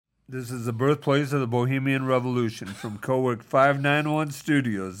This is the birthplace of the Bohemian Revolution from Cowork 591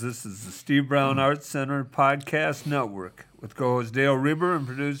 Studios. This is the Steve Brown Arts Center Podcast Network with co-host Dale Rueber and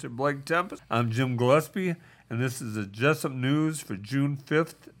producer Blake Tempus. I'm Jim Gillespie, and this is the Jesup News for June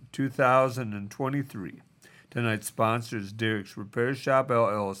 5th, 2023. Tonight's sponsor is Derek's Repair Shop,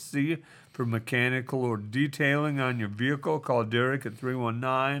 LLC. For mechanical or detailing on your vehicle, call Derek at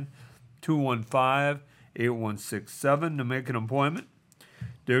 319-215-8167 to make an appointment.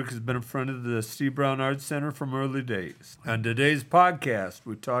 Derek has been a friend of the Steve Brown Arts Center from early days. On today's podcast,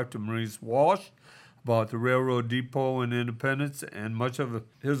 we talked to Maurice Walsh about the railroad depot in Independence and much of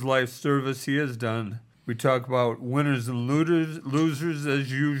his life service he has done. We talk about winners and losers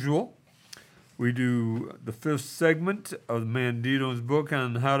as usual. We do the fifth segment of Mandino's book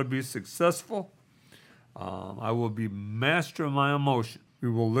on how to be successful. I will be master of my emotion. We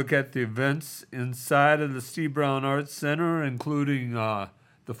will look at the events inside of the Steve Brown Arts Center, including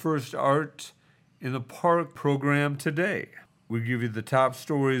the first Art in the Park program today. We give you the top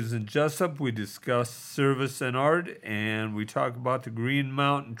stories in Jesup. We discuss service and art, and we talk about the Green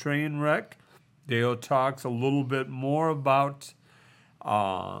Mountain train wreck. Dale talks a little bit more about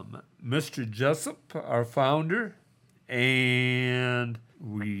Mr. Jesup, our founder, and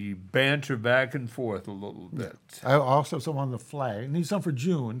we banter back and forth a little bit. I also have some on the flag. I need some for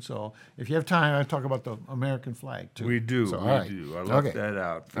June, so if you have time, I'll talk about the American flag, too. We do, so, do. I left that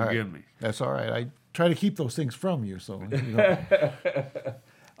out. Forgive me. That's all right. I try to keep those things from you, so you know.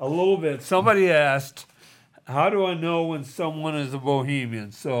 A little bit. Somebody asked, how do I know when someone is a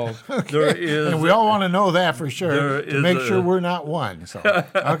bohemian? So there is... And we all want to know that for sure, to make sure we're not one. So,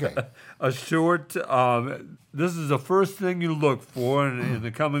 okay. A short... this is the first thing you look for, and in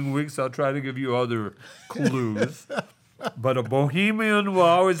the coming weeks I'll try to give you other clues. But a bohemian will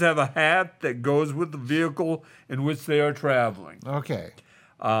always have a hat that goes with the vehicle in which they are traveling. Okay.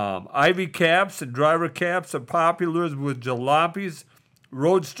 Ivy caps and driver caps are popular with jalopies,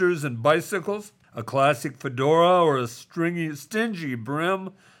 roadsters, and bicycles. A classic fedora or a stingy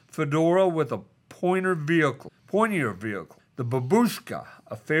brim fedora with a pointier vehicle. The babushka,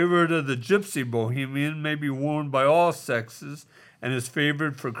 a favorite of the gypsy bohemian, may be worn by all sexes and is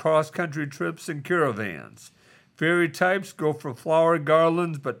favored for cross-country trips and caravans. Fairy types go for flower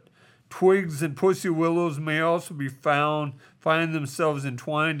garlands, but twigs and pussy willows may also find themselves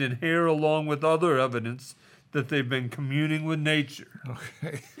entwined in hair along with other evidence that they've been communing with nature.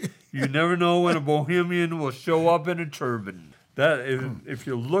 Okay. You never know when a bohemian will show up in a turban. If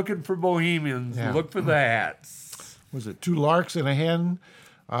you're looking for bohemians, look for the hats. Was it 2 larks and a hen,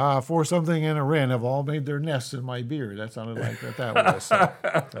 4 something and a wren have all made their nests in my beard? That sounded like what that was. So.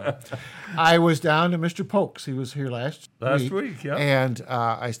 I was down to Mr. Polk's. He was here last week, yeah. And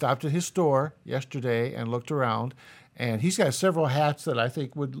I stopped at his store yesterday and looked around, and he's got several hats that I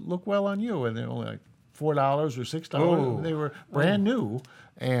think would look well on you, and they're only like $4 or $6. Oh. They were brand new,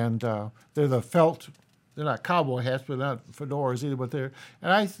 and they're the felt. They're not cowboy hats, but not fedoras either. But they're,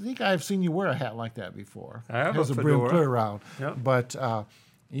 and I think I've seen you wear a hat like that before. I have a fedora. brim clear around. Yep. But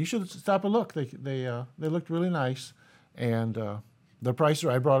you should stop and look. They looked really nice, and the prices.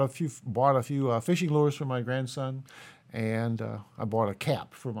 I bought a few fishing lures for my grandson, and I bought a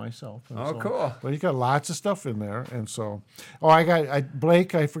cap for myself. Cool. But he's got lots of stuff in there, and so.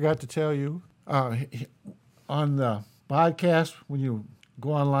 Blake. I forgot to tell you on the podcast when you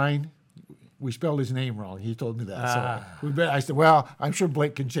go online. We spelled his name wrong. He told me that. So I said, well, I'm sure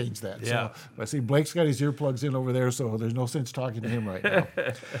Blake can change that. Yeah. So, but see, Blake's got his earplugs in over there, so there's no sense talking to him right now.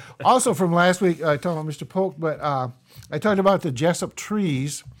 Also from last week, I talked about Mr. Polk, but I talked about the Jesup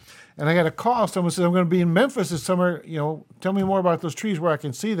trees, and I got a call. Someone said, I'm going to be in Memphis this summer. Tell me more about those trees where I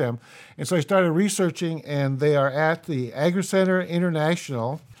can see them. And so I started researching, and they are at the Agri Center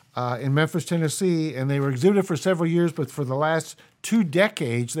International in Memphis, Tennessee, and they were exhibited for several years, but for the last 2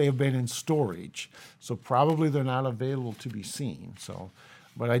 decades, they have been in storage. So probably they're not available to be seen. So,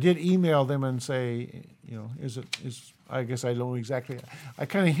 but I did email them and say, I guess I don't know exactly. I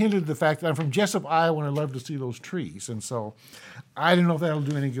kind of hinted the fact that I'm from Jesup, Iowa, and I'd love to see those trees. And so I don't know if that'll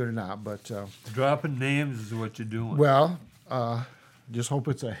do any good or not, but. Dropping names is what you're doing. Well, just hope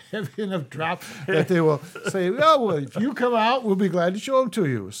it's a heavy enough drop that they will say, well, if you come out, we'll be glad to show them to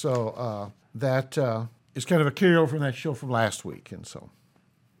you. So that is kind of a carryover from that show from last week. And so.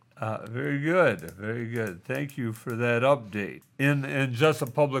 Very good. Very good. Thank you for that update. In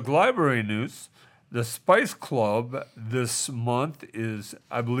Jesup Public Library news, the Spice Club this month is,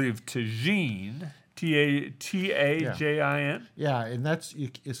 I believe, Tajin, Tajin. Yeah, and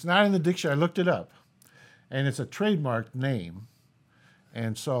it's not in the dictionary. I looked it up, and it's a trademarked name.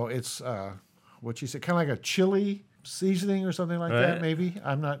 And so it's what you said, kind of like a chili seasoning or something like that, maybe.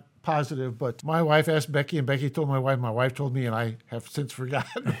 I'm not positive. But my wife asked Becky, and Becky told my wife told me, and I have since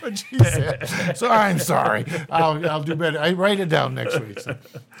forgotten what she said. So I'm sorry. I'll do better. I write it down next week. So.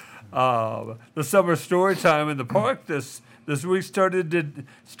 The summer story time in the park this week started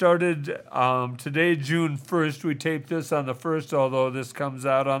today, June 1st. We taped this on the 1st, although this comes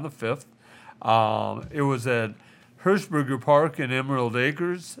out on the 5th. It was at Hirschberger Park in Emerald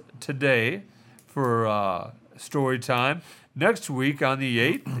Acres today for story time. Next week on the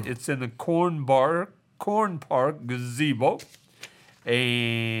 8th, it's in the Corn Park Gazebo.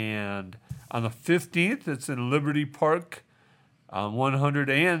 And on the 15th, it's in Liberty Park on 100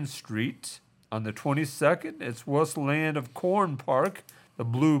 Ann Street. On the 22nd, it's Westland of Corn Park, the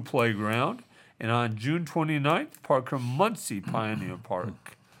Blue Playground. And on June 29th, Parker Muncie Pioneer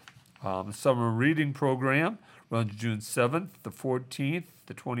Park. The summer reading program runs June 7th, the 14th,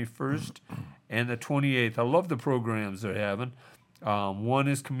 the 21st, and the 28th. I love the programs they're having. One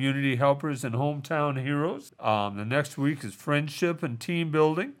is Community Helpers and Hometown Heroes. The next week is Friendship and Team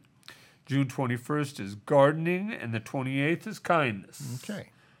Building. June 21st is Gardening, and the 28th is Kindness. Okay.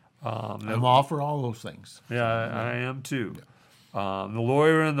 I'm all for all those things. Yeah, I am too. Yeah. The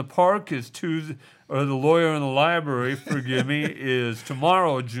Lawyer in the Park is Tuesday, or the Lawyer in the Library, forgive me, is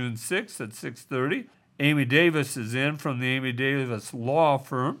tomorrow, June 6th at 6:30. Amy Davis is in from the Amy Davis Law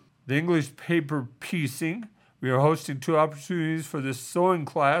Firm. The English paper piecing. We are hosting 2 opportunities for this sewing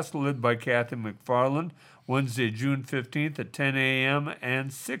class led by Kathy McFarland, Wednesday, June 15th at 10 a.m.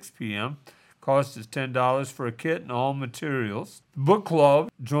 and 6 p.m. Cost is $10 for a kit and all materials. Book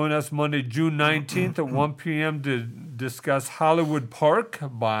Club, join us Monday, June 19th at 1 p.m. to discuss Hollywood Park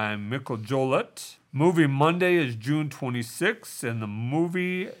by Mikkel Jolett. Movie Monday is June 26th, and the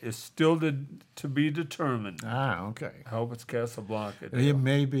movie is still to be determined. Okay. I hope it's Casablanca. It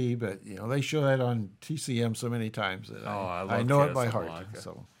may be, but they show that on TCM so many times that I know it by heart.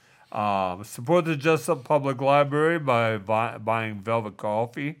 So. Support the Jesup Public Library by buying Velvet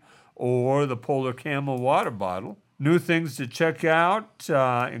Coffee or the Polar Camel water bottle. New things to check out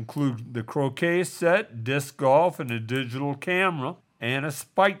include the croquet set, disc golf, and a digital camera, and a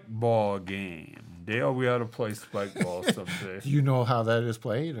spike ball game. Dale, we ought to play spike ball someday. Do you know how that is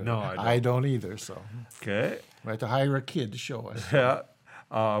played? No, I don't. I don't either, so. Okay. We have to hire a kid to show us. Yeah.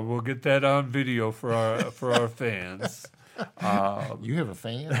 We'll get that on video for our fans. You have a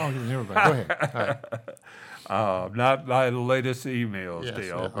fan? Oh, never mind. Go ahead. All right. Not by the latest emails, Yes,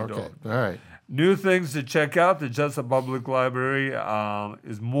 Dale. yeah, okay. All right. New things to check out. The Jesup Public Library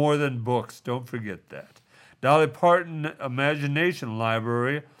is more than books. Don't forget that. Dolly Parton Imagination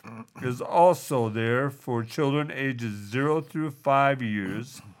Library is also there for children ages 0 through 5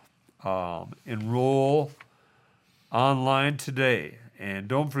 years. Enroll online today. And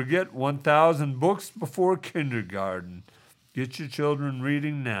don't forget 1,000 books before kindergarten. Get your children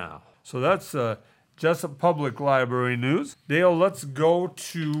reading now. So that's Jesup Public Library news. Dale, let's go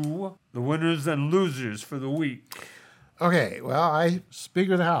to the winners and losers for the week. Okay, well,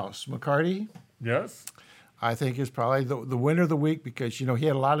 Speaker of the House, McCarty. Yes? I think is probably the winner of the week because, he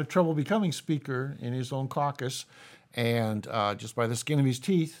had a lot of trouble becoming Speaker in his own caucus. And just by the skin of his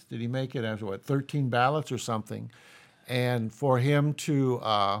teeth did he make it after, 13 ballots or something. And for him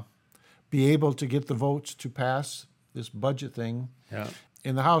to be able to get the votes to pass this budget thing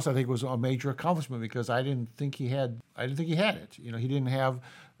in the House, I think was a major accomplishment because I didn't think he had it. He didn't have,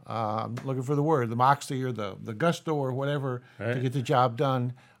 looking for the word, the moxie or the gusto or whatever to get the job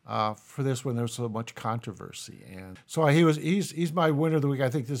done. For this when there's so much controversy, and so he's my winner of the week. I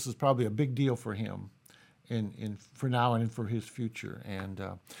think this is probably a big deal for him, in for now and for his future. And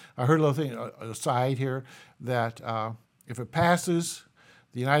I heard a little thing aside here that if it passes,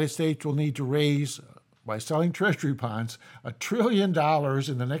 the United States will need to raise by selling Treasury bonds $1 trillion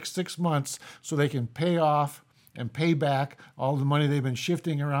in the next 6 months so they can pay off and pay back all the money they've been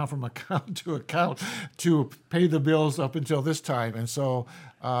shifting around from account to pay the bills up until this time. And so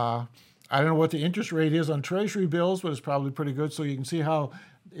I don't know what the interest rate is on Treasury bills, but it's probably pretty good. So you can see how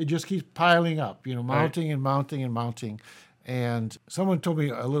it just keeps piling up, mounting and mounting and mounting. And someone told me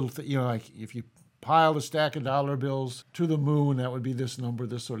a little thing, like if you pile a stack of dollar bills to the moon, that would be this number,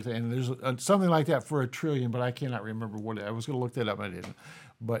 this sort of thing. And there's something like that for $1 trillion, but I cannot remember what I was going to look that up, and I didn't.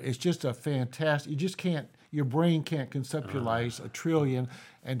 But it's just a fantastic, you just can't, your brain can't conceptualize $1 trillion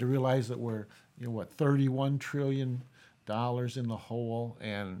and to realize that we're, $31 trillion in the hole.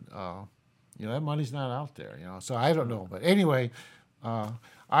 And, that money's not out there, So I don't know. But anyway, I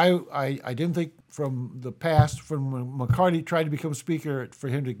didn't think from the past, from when McCarty tried to become Speaker, for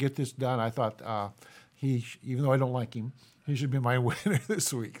him to get this done, I thought even though I don't like him, He should be my winner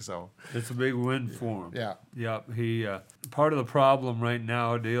this week. So It's a big win for him. yeah. Yep. He part of the problem right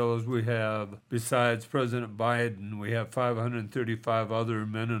now, Dale, is we have, besides President Biden, we have 535 other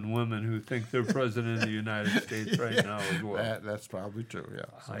men and women who think they're president of the United States right now as well. That's probably true. Yeah.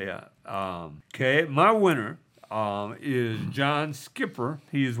 So. Yeah. Okay. My winner is John Skipper.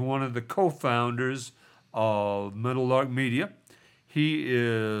 He is one of the co-founders of Meadowlark Media. He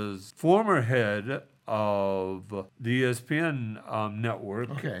is former head of the ESPN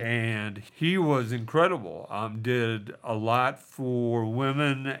network, Okay. and he was incredible. Did a lot for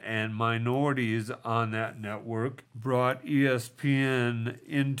women and minorities on that network, brought ESPN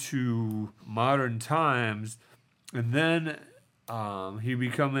into modern times, and then he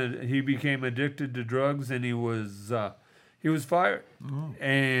became addicted to drugs, and he was fired. Mm-hmm.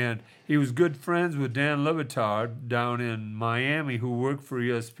 And he was good friends with Dan Le Batard down in Miami, who worked for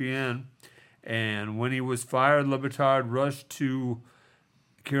ESPN. And when he was fired, Le Batard rushed to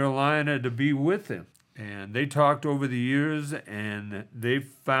Carolina to be with him. And they talked over the years, and they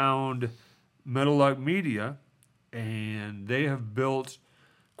found Meadowlark Media, and they have built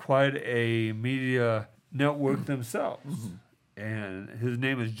quite a media network themselves. Mm-hmm. And his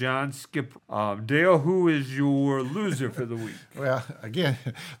name is John Skipper. Dale, who is your loser for the week? Well, again,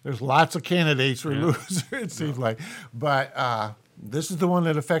 there's lots of candidates for loser, it seems like. But this is the one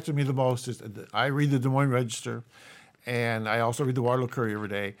that affected me the most. I read the Des Moines Register, and I also read the Waterloo Courier every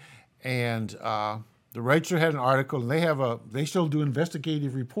day. And the Register had an article, and they still do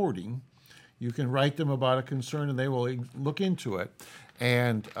investigative reporting. You can write them about a concern, and they will look into it.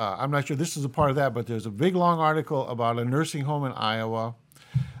 And I'm not sure this is a part of that, but there's a big, long article about a nursing home in Iowa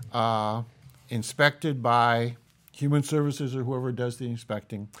inspected by Human Services or whoever does the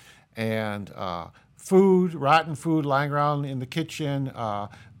inspecting, and rotten food lying around in the kitchen,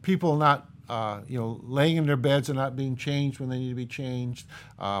 people not, laying in their beds and not being changed when they need to be changed,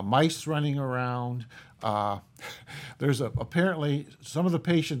 mice running around. Apparently some of the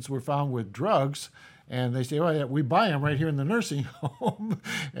patients were found with drugs. And they say, oh, yeah, we buy them right here in the nursing home.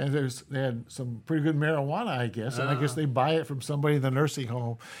 And they had some pretty good marijuana, I guess. And I guess they buy it from somebody in the nursing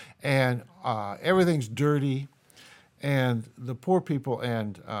home. And everything's dirty. And the poor people,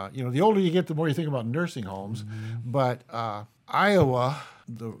 and, the older you get, the more you think about nursing homes. Mm-hmm. But Iowa,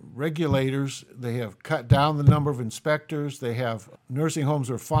 the regulators, they have cut down the number of inspectors. They have nursing homes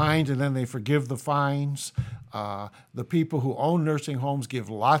are fined, and then they forgive the fines. The people who own nursing homes give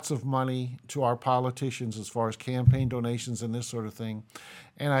lots of money to our politicians as far as campaign donations and this sort of thing.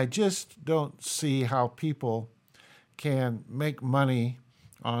 And I just don't see how people can make money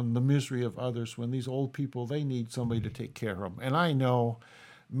on the misery of others when these old people, they need somebody to take care of them. And I know,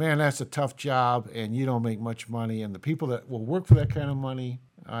 man, that's a tough job, and you don't make much money. And the people that will work for that kind of money,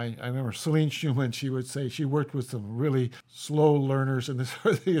 I remember Celine Schumann, she would say she worked with some really slow learners and this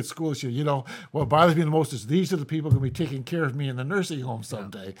sort of thing at school. She said, what bothers me the most is these are the people going to be taking care of me in the nursing home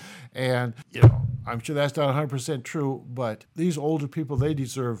someday. Yeah. And, I'm sure that's not 100% true, but these older people, they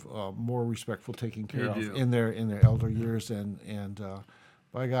deserve more respectful taking care of in their elder years. And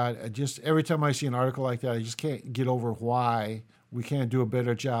by God, every time I see an article like that, I just can't get over why we can't do a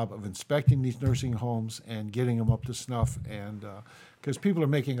better job of inspecting these nursing homes and getting them up to snuff. And because people are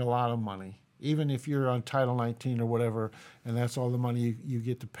making a lot of money, even if you're on Title 19 or whatever, and that's all the money you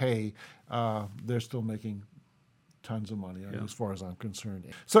get to pay, they're still making tons of money as far as I'm concerned.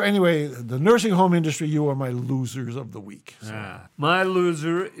 So anyway, the nursing home industry, you are my losers of the week. So. My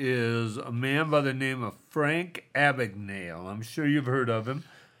loser is a man by the name of Frank Abagnale. I'm sure you've heard of him.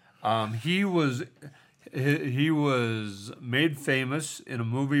 He was made famous in a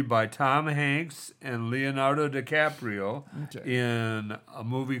movie by Tom Hanks and Leonardo DiCaprio in a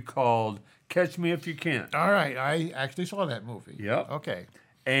movie called Catch Me If You Can. All right. I actually saw that movie. Yep. Okay.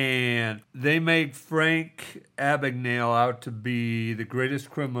 And they make Frank Abagnale out to be the greatest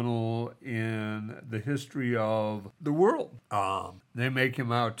criminal in the history of the world. They make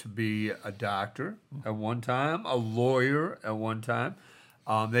him out to be a doctor at one time, a lawyer at one time.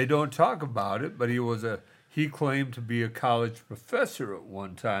 They don't talk about it, but he claimed to be a college professor at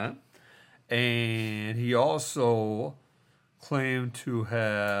one time. And he also claimed to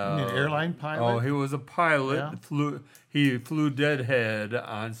have... You mean an airline pilot? Oh, he was a pilot. Yeah. He flew deadhead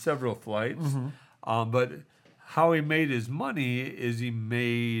on several flights. Mm-hmm. But how he made his money is he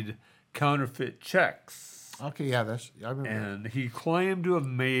made counterfeit checks. Okay, yeah, I remember. And he claimed to have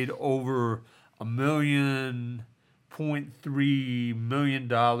made over $1.3 million,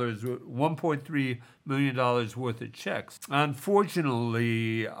 $1.3 million worth of checks.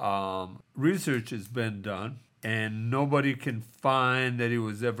 Unfortunately, research has been done, And nobody can find that he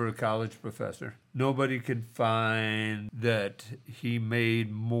was ever a college professor. Nobody can find that he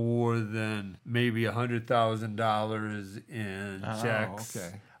made more than maybe $100,000 in checks.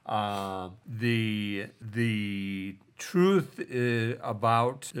 Okay. The truth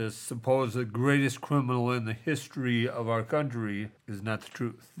about the supposed greatest criminal in the history of our country is not the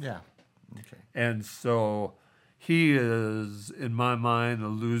truth. Yeah. Okay. And so he is, in my mind, the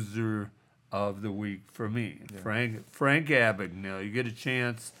loser of the week for me. Yeah. Frank Abagnale. You get a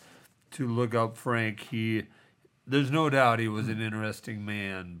chance to look up Frank. There's no doubt he was an interesting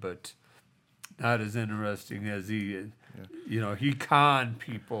man, but not as interesting as he, he conned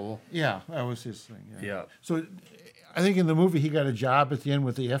people. Yeah, that was his thing. Yeah. So I think in the movie he got a job at the end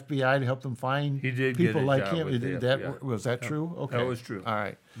with the FBI to help them find people like him. Was that true? Okay, that was true. All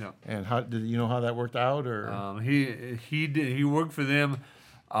right. No. And how did you know how that worked out? Or he worked for them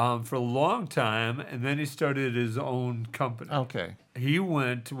for a long time, and then he started his own company. Okay.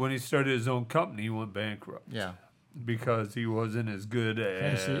 When he started his own company, he went bankrupt. Yeah. Because he wasn't as good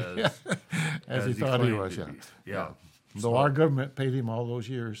as he thought he was. Yeah. Though our government paid him all those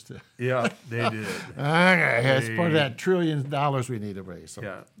years to. Yeah, they did. Okay, that's part of that $1 trillion we need to raise. So.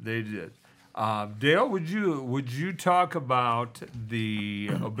 Yeah, they did. Dale, would you talk about the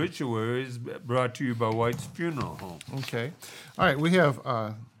obituaries brought to you by White's Funeral Home? Okay. All right, we have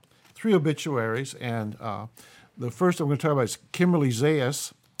 3 obituaries, and the first I'm going to talk about is Kimberly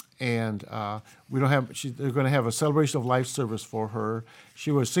Zayas, and they're going to have a celebration of life service for her. She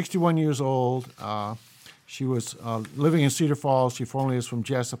was 61 years old. She was living in Cedar Falls. She formerly is from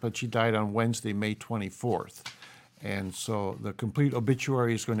Jesup, and she died on Wednesday, May 24th. And so the complete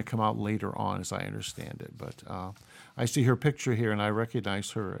obituary is going to come out later on, as I understand it. But I see her picture here, and I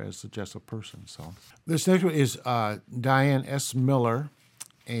recognize her as a Jesup person. So this next one is Diane S. Miller,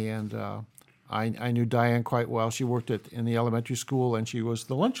 and I knew Diane quite well. She worked in the elementary school, and she was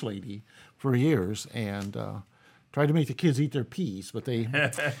the lunch lady for years, and tried to make the kids eat their peas, but they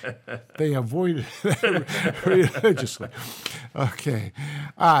avoided that religiously. Okay.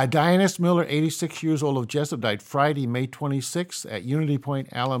 Diane S. Miller, 86 years old, of Jesup, died Friday, May 26th at Unity Point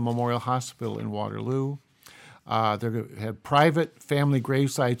Allen Memorial Hospital in Waterloo. They had private family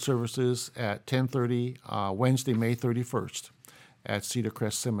graveside services at 10:30 Wednesday, May 31st at Cedar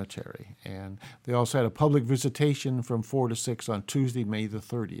Crest Cemetery. And they also had a public visitation from 4 to 6 on Tuesday, May the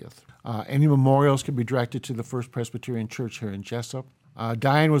 30th. Any memorials can be directed to the First Presbyterian Church here in Jesup.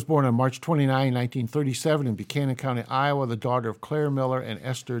 Diane was born on March 29, 1937 in Buchanan County, Iowa, the daughter of Claire Miller and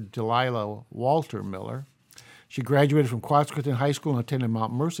Esther Delilah Walter Miller. She graduated from Quasqueton High School and attended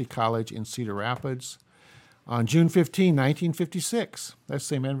Mount Mercy College in Cedar Rapids. On June 15, 1956, that's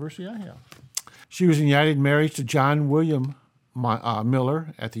the same anniversary I have, she was in united marriage to John William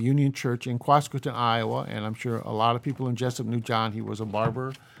Miller at the Union Church in Quasqueton, Iowa, and I'm sure a lot of people in Jesup knew John. He was a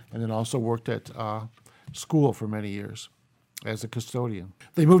barber and then also worked at school for many years as a custodian.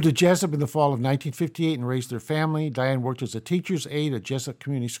 They moved to Jesup in the fall of 1958 and raised their family. Diane worked as a teacher's aide at Jesup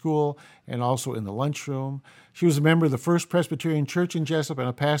Community School and also in the lunchroom. She was a member of the First Presbyterian Church in Jesup and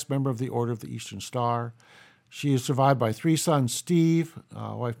a past member of the Order of the Eastern Star. She is survived by 3 sons, Steve,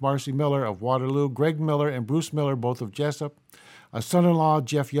 wife Marcy Miller of Waterloo, Greg Miller and Bruce Miller, both of Jesup, a son-in-law,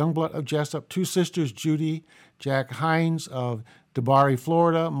 Jeff Youngblood of Jesup, 2 sisters, Judy, Jack Hines of DeBary,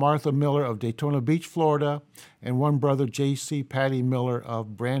 Florida, Martha Miller of Daytona Beach, Florida, and 1 brother, J.C. Patty Miller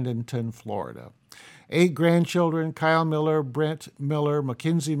of Bradenton, Florida. 8 grandchildren, Kyle Miller, Brent Miller,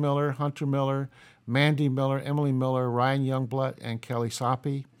 Mackenzie Miller, Hunter Miller, Mandy Miller, Emily Miller, Ryan Youngblood, and Kelly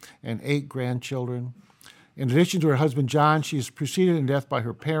Soppy, and 8 grandchildren. In addition to her husband, John, she is preceded in death by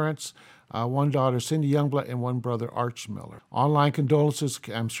her parents, 1 daughter, Cindy Youngblood, and 1 brother, Arch Miller. Online condolences,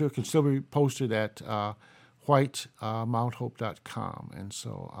 I'm sure, can still be posted at whitemounthope.com. And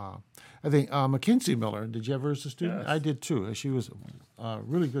so I think Mackenzie Miller, did you ever as a student? Yes. I did too. She was a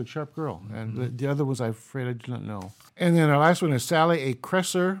really good, sharp girl. Mm-hmm. And the other ones, I'm afraid I did not know. And then our last one is Sally A.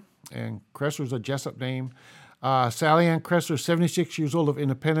 Kresser, and Kresser's a Jesup name. Sally Ann Kresser, 76 years old, of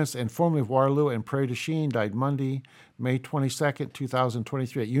Independence and formerly of Waterloo and Prairie du Chien, died Monday, May 22nd,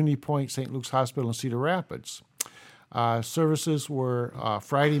 2023 at Unity Point St. Luke's Hospital in Cedar Rapids. Services were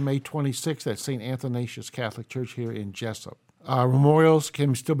Friday, May 26th at St. Athanasius Catholic Church here in Jesup. Memorials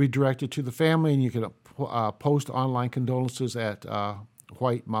can still be directed to the family, and you can post online condolences at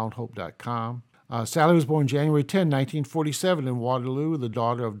whitemounthope.com. Sally was born January 10, 1947 in Waterloo, the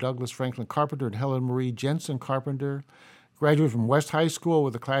daughter of Douglas Franklin Carpenter and Helen Marie Jensen Carpenter. Graduated from West High School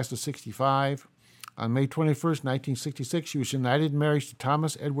with a class of 65. On May 21st, 1966, she was united in marriage to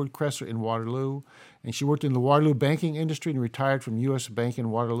Thomas Edward Cresser in Waterloo, and she worked in the Waterloo banking industry and retired from U.S. Bank in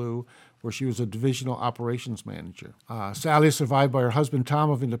Waterloo, where she was a divisional operations manager. Sally is survived by her husband Tom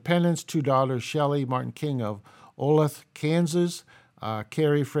of Independence, 2 daughters, Shelley Martin King of Olathe, Kansas,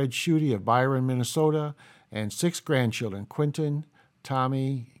 Carrie Fred Schutte of Byron, Minnesota, and 6 grandchildren, Quentin,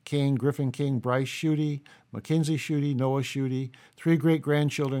 Tommy King, Griffin King, Bryce Schutte, Mackenzie Schutte, Noah Schutte, 3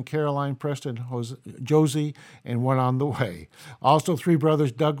 great-grandchildren, Caroline, Preston, Josie, and 1 on the way. Also 3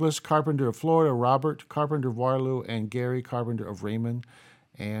 brothers, Douglas Carpenter of Florida, Robert Carpenter of Waterloo, and Gary Carpenter of Raymond.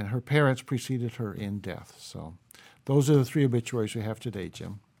 And her parents preceded her in death. So those are the 3 obituaries we have today,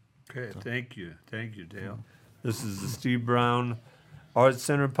 Jim. Okay, thank you. Thank you, Dale. This is the Steve Brown Arts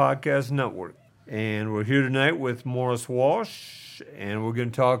Center Podcast Network. And we're here tonight with Maurice Walsh, and we're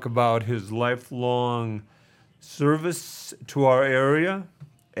going to talk about his lifelong service to our area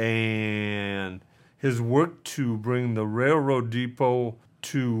and his work to bring the railroad depot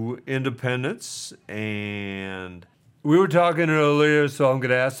to independence. And we were talking earlier, so I'm going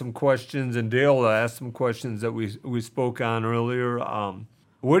to ask some questions, and Dale will ask some questions that we spoke on earlier.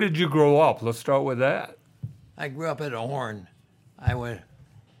 Where did you grow up? Let's start with that. I grew up at Orne.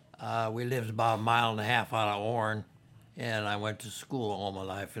 We lived about a mile and a half out of Orne, and I went to school all my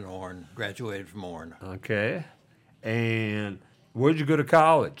life in Orne, graduated from Orne. Okay. And where'd you go to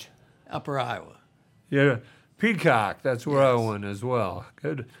college? Upper Iowa. Yeah, Peacock, that's where I Yes. went as well.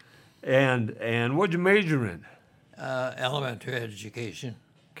 Good. And what'd you major in? Elementary education.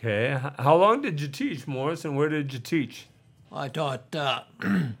 Okay. How long did you teach, Morris, and where did you teach? I taught,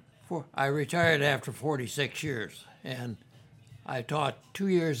 I retired after 46 years, and I taught 2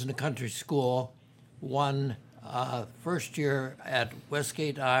 years in the country school, one first year at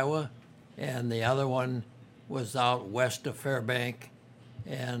Westgate, Iowa, and the other one was out west of Fairbank,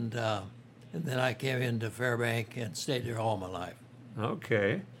 and then I came into Fairbank and stayed there all my life.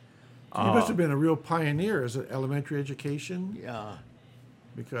 Okay. You must have been a real pioneer as an elementary education, Yeah.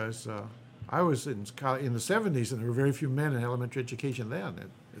 because I was in the 70s, and there were very few men in elementary education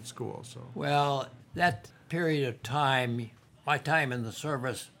then at school. So Well, that period of time, my time in the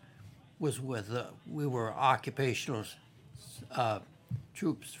service was with, we were occupational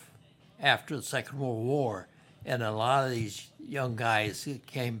troops after the Second World War. And a lot of these young guys that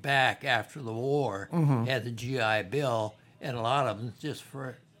came back after the war had the GI Bill, and a lot of them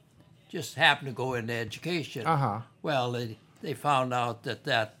just happened to go into education. Well, they found out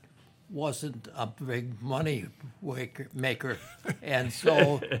that wasn't a big money maker, and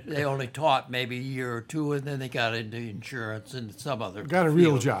so they only taught maybe a year or 2, and then they got into insurance and some other got a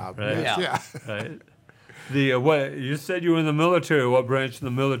real field. job. Right. Yes, yeah. Right. What you said you were in the military. What branch of the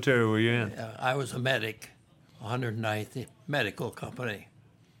military were you in? I was a medic, 109th Medical Company.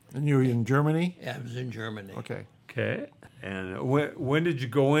 And you were in Germany? I was in Germany. Okay. Okay. And when did you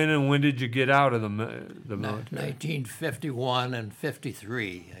go in and when did you get out of the military? 1951 and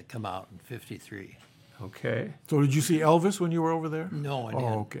 53. I come out in 53. Okay. So did you see Elvis when you were over there? No, I didn't.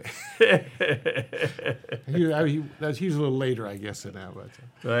 Oh, okay. He's a little later, I guess, than that. But,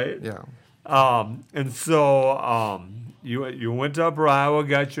 Right? yeah. And so you went to Upper Iowa,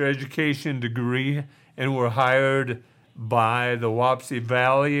 got your education degree, and were hired by the Wapsie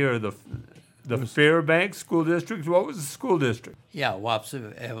Valley or the Fairbanks School District. What was the school district? Yeah,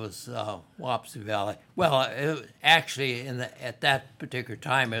 Wapsie. It was Wapsie Valley. Well, actually, at that particular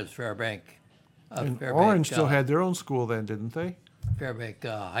time, it was Fairbank. And Fairbank, Orange still had their own school then, didn't they? Fairbank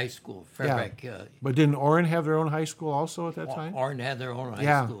High School. Fairbank. But didn't Orange have their own high school also at that time? Orange had their own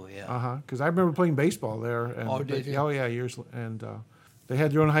high school. Yeah. Because I remember playing baseball there. And Oh, did you? Oh, yeah, years. And they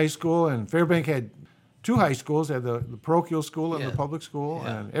had their own high school, and Fairbank had 2 high schools. They had the parochial school and Yeah. the public school,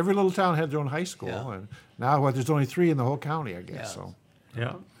 Yeah. and every little town had their own high school. Yeah. And now, there's only 3 in the whole county, I guess. Yeah. So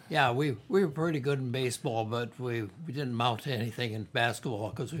Yeah. Yeah, we were pretty good in baseball, but we didn't mount to anything in basketball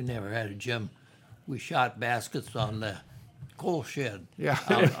because we never had a gym. We shot baskets on the coal shed. Yeah.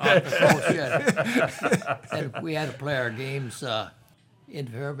 Out the coal shed. And we had to play our games in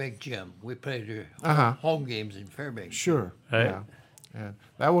Fairbank gym. We played our home games in Fairbank. sure, Right. yeah. And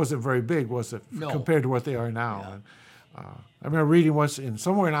that wasn't very big, was it, No. compared to what they are now? Yeah. And, I remember reading once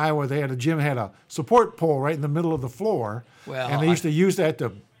somewhere in Iowa, they had a gym had a support pole right in the middle of the floor, Well, and they used to use that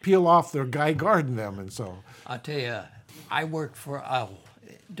to peel off their guy guarding them, and so. I'll tell you, I worked for,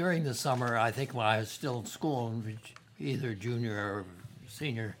 during the summer, I think when I was still in school, either junior or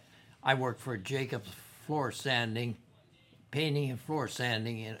senior, I worked for Jacob's Floor Sanding, painting and floor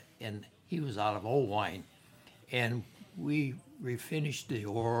sanding, and he was out of Old Wine. And we we finished the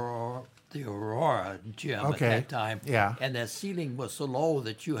Aurora gym Okay. at that time. Yeah. And the ceiling was so low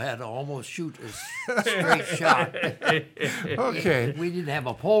that you had to almost shoot a straight shot. Okay. We didn't have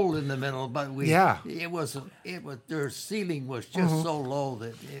a pole in the middle, but Yeah. it was their ceiling was just so low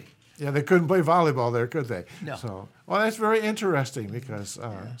that Yeah, they couldn't play volleyball there, could they? No. So, well, that's very interesting because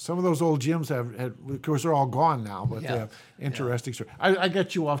some of those old gyms have, of course, they're all gone now, but they Yeah. have interesting stories. I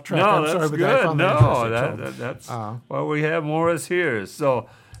get you off track. No, I'm that's sorry, but good. I found that No, interesting. that's why we have Morris here. So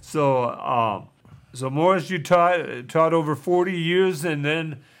Morris, you taught over 40 years, and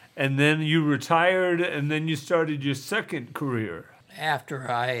then you retired, and then you started your second career. after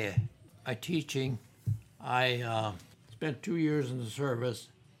my teaching, I spent 2 years in the service,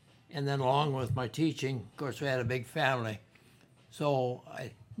 and then along with my teaching, of course, we had a big family, so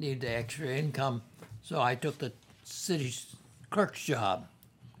I needed extra income, so I took the city clerk's job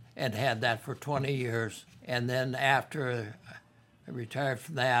and had that for 20 years. And then after I retired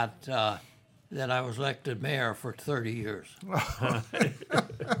from that, then I was elected mayor for 30 years.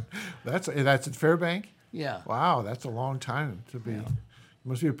 That's at Fairbank? Yeah. Wow, that's a long time to be. You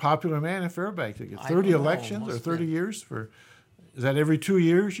must be a popular man in Fairbank to get I 30 don't know, elections or must 30 be. years for. Is that every 2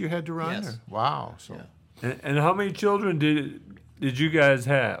 years you had to run? Yes. Or? Wow. So. Yeah. And how many children did you guys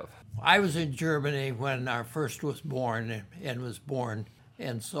have? I was in Germany when our first was born and was born,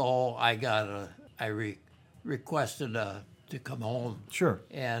 and so I requested to come home, Sure.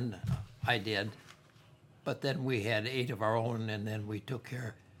 and I did. But then we had 8 of our own, and then we took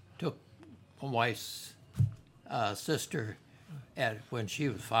my wife's sister when she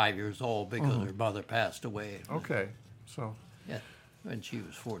was 5 years old because her mother passed away. Okay. So. Yeah, when she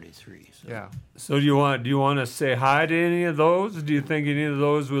was 43. So. Yeah. So do you want to say hi to any of those? Do you think any of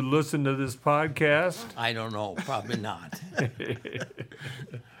those would listen to this podcast? I don't know, probably not.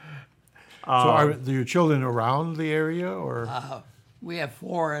 So are your children around the area or? We have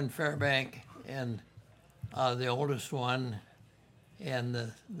 4 in Fairbank, and the oldest one and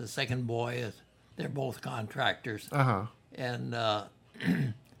the second boy they're both contractors. Uh-huh. And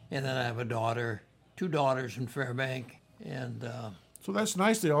and then I have a daughter, 2 daughters in Fairbank, and So that's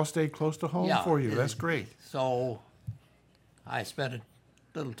nice. They all stay close to home Yeah, for you. it That's is. great. so I spent a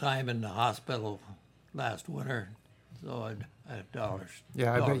little time in the hospital last winter. So I had daughters.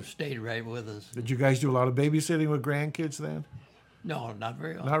 Yeah, I bet- daughters stayed right with us. Did you guys do a lot of babysitting with grandkids then? No, not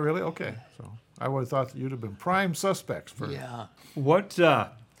very often. Not really? Okay. So I would have thought that you'd have been prime suspects for. Yeah. What?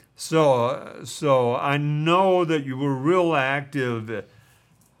 So I know that you were real active,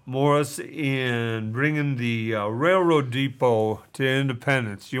 Morris, in bringing the railroad depot to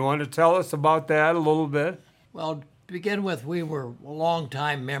Independence. You want to tell us about that a little bit? Well, to begin with, we were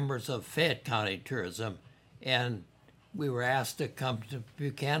longtime members of Fayette County Tourism, and we were asked to come to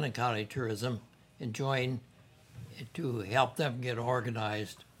Buchanan County Tourism and join to help them get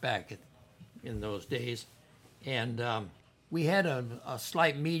organized back in those days. And we had a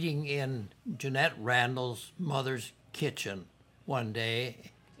slight meeting in Jeanette Randall's mother's kitchen one day,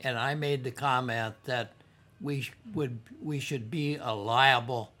 and I made the comment that we should be a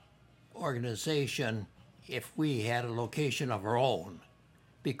liable organization if we had a location of our own,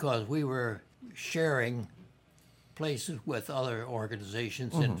 because we were sharing places with other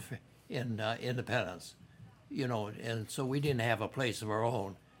organizations in Independence, and so we didn't have a place of our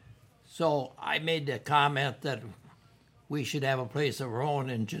own. So I made the comment that we should have a place of our own,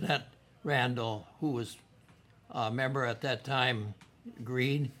 and Jeanette Randall, who was a member at that time,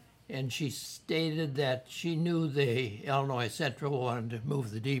 agreed, and she stated that she knew the Illinois Central wanted to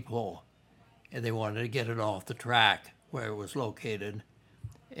move the depot, and they wanted to get it off the track where it was located.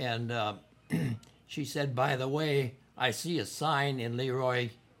 And she said, by the way, I see a sign in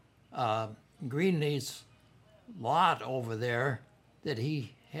Leroy Greenleaf's lot over there that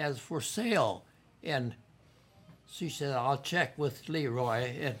he has for sale. And she said, I'll check with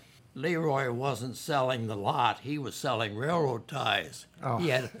Leroy. And Leroy wasn't selling the lot. He was selling railroad ties. Oh.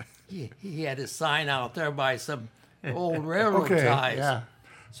 He had his sign out there by some old railroad Okay. ties. Yeah.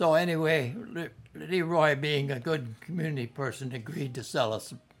 So anyway, Leroy, being a good community person, agreed to sell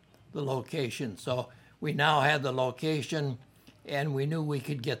us the location. So we now had the location, and we knew we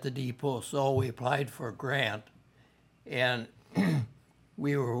could get the depot, so we applied for a grant. And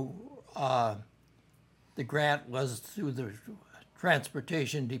we were, the grant was through the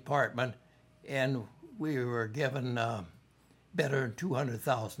transportation department, and we were given better than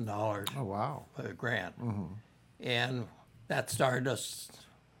 $200,000 Oh, wow. for the grant. And that started us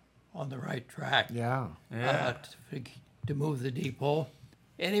on the right track Yeah. to move the depot.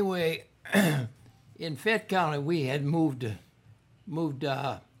 Anyway, in Fayette County, we had moved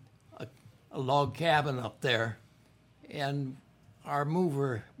a log cabin up there, and our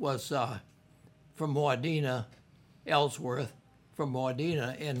mover was from Wadena, Ellsworth, from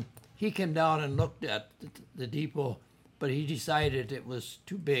Wadena, and he came down and looked at the depot, but he decided it was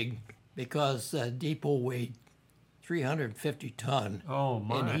too big because the depot weighed 350 ton. Oh,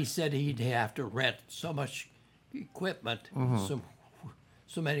 my. And he said he'd have to rent so much equipment, so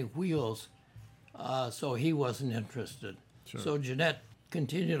many wheels, so he wasn't interested. So Jeanette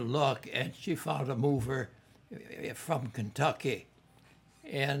continued to look, and she found a mover from Kentucky,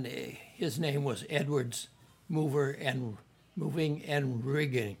 and his name was Edwards Mover and Moving and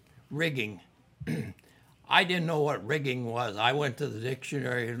Rigging. I didn't know what rigging was. I went to the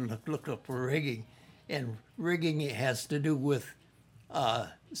dictionary and looked up for rigging, and rigging has to do with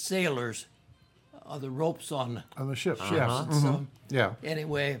sailors, the ropes on the ship. ships. Yes. And so, Yeah.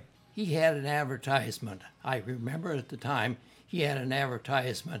 anyway, he had an advertisement. I remember at the time he had an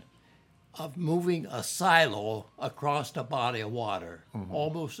advertisement of moving a silo across a body of water.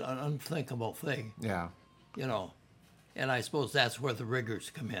 Almost an unthinkable thing, Yeah. you know. And I suppose that's where the riggers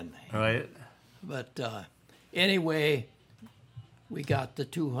come in. Right. But anyway, we got the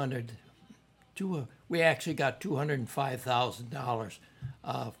we actually got $205,000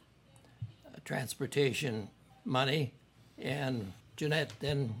 of transportation money, and Jeanette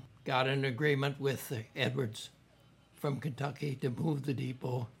then got an agreement with Edwards from Kentucky to move the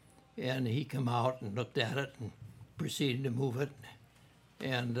depot, and he come out and looked at it and proceeded to move it.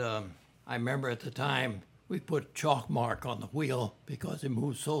 And I remember at the time we put chalk mark on the wheel because it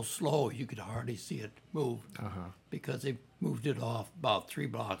moved so slow you could hardly see it move, because they moved it off about 3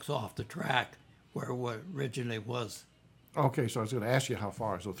 blocks off the track where it originally was. Okay, so I was going to ask you how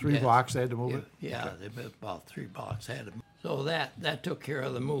far. So 3 Yes. blocks they had to move it? Yeah, they moved about 3 blocks had to move. So that took care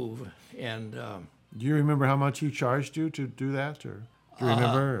of the move. And Do you remember how much he charged you to do that? Or do you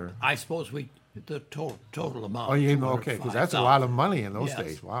remember? Or? I suppose the total amount. Oh, you know, okay, because that's a lot of money in those Yes.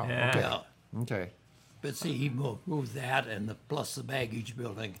 days. Wow. Yeah. Okay. Yeah. Okay. But see, he moved that and plus the baggage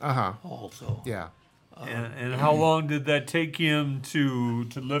building also. Yeah. And how long did that take him to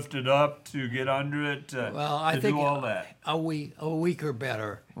lift it up, to get under it, Well, I to think do all that? a week or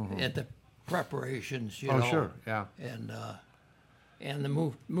better at the preparations, you Oh, know. sure. Yeah. And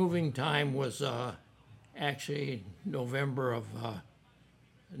the moving time was actually November of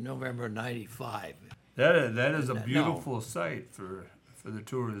November '95. That is a No. beautiful site for the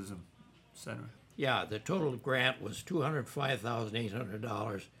tourism center. Yeah, the total grant was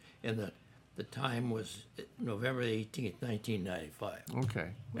 $205,800, and the time was November 18th, 1995. Okay.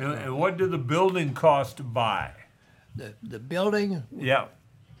 And what did the building cost to buy? The building Yeah.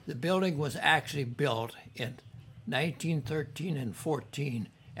 was actually built in 1913 and 14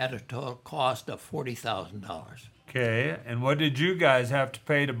 at a total cost of $40,000. Okay. And what did you guys have to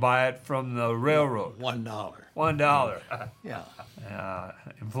pay to buy it from the railroad? $1. $1. Yeah.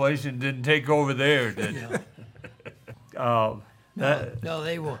 Inflation didn't take over there, did it? Yeah. No,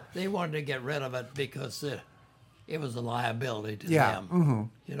 they wanted to get rid of it because it was a liability to them.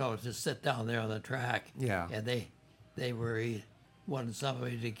 You know, to sit down there on the track. Yeah. And they wanted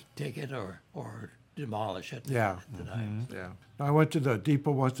somebody to take it or demolish it. Yeah. At the time. Yeah. I went to the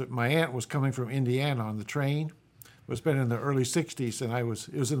depot once. My aunt was coming from Indiana on the train. It was been in the early 60s, and it was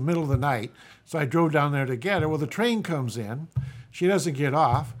in the middle of the night. So I drove down there to get her. Well, the train comes in. She doesn't get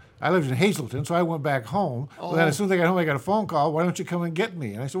off. I lived in Hazleton, so I went back home. Well, then as soon as I got home, I got a phone call. Why don't you come and get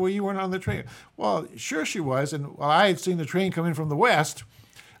me? And I said, well, you weren't on the train. Well, sure she was. And while I had seen the train come in from the west,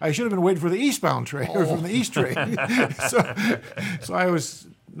 I should have been waiting for the eastbound train, or from the east train. so I was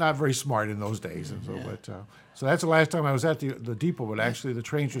not very smart in those days. And so that's the last time I was at the depot, but actually the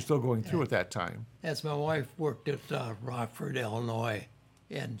trains were still going through at that time. As my wife worked at Rockford, Illinois,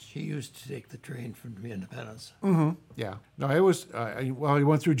 and she used to take the train from Independence. Yeah. No, it was, he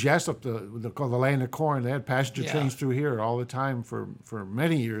went through Jesup, called the Land of Corn. They had passenger trains through here all the time for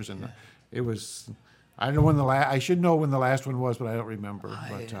many years. And it was, I don't know when I should know when the last one was, but I don't remember.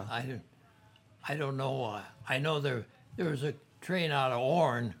 I don't know. I know there was a train out of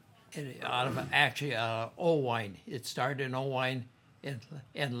Orne, out of Owine. It started in Owine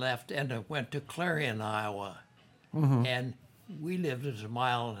and left and it went to Clarion, Iowa. And we lived at 1.5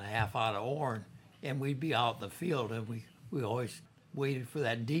 miles out of Orne, and we'd be out in the field, and we always waited for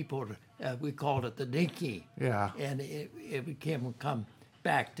that depot. We called it the Dinky. Yeah. And it would come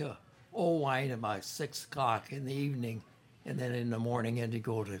back to Owine about 6 o'clock in the evening, and then in the morning had to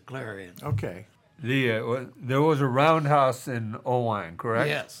go to Clarion. Okay. There was a roundhouse in Owine, correct?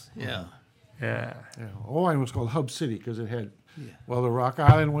 Yes, yeah. Yeah. Yeah. Owine was called Hub City because it had, well, the Rock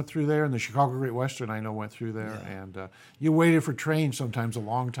Island went through there, and the Chicago Great Western, I know, went through there. Yeah. And you waited for trains sometimes a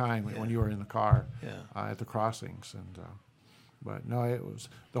long time when you were in the car at the crossings. And But no, it was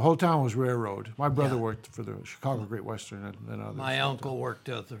the whole town was railroad. My brother Yeah. worked for the Chicago Great Western and others. My uncle worked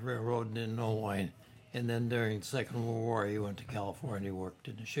at the railroad and didn't know why. And then during the Second World War, he went to California, worked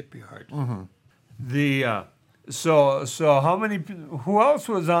in the shipyard. The so how many? Who else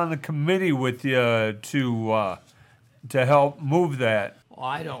was on the committee with you to help move that?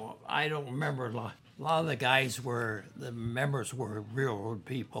 Well, I don't remember a lot. A lot of the members were railroad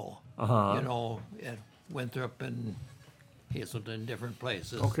people. You know, at Winthrop and Hazelton, different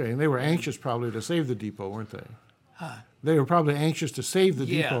places. Okay, and they were anxious probably to save the depot, weren't they? They were probably anxious to save the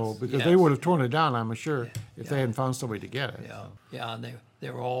Yes, depot because they yes. would have torn it down, I'm sure, if they hadn't found somebody to get it. Yeah, and they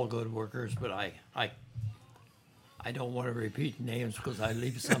were all good workers, but I don't want to repeat names because I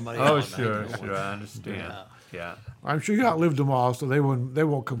leave somebody out. Oh, and sure, don't sure, want- I understand. Yeah. I'm sure you outlived them all, so they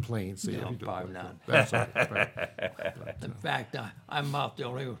won't complain. See, No, if you do. probably not. That's all right. In fact, I'm about the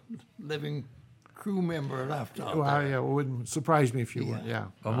only living crew member left out Well, there. yeah, it wouldn't surprise me if you weren't. Yeah.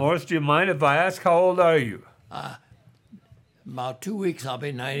 Well, Morris, do you mind if I ask how old are you? About 2 weeks, I'll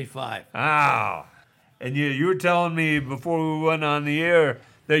be 95. Ah, and you were telling me before we went on the air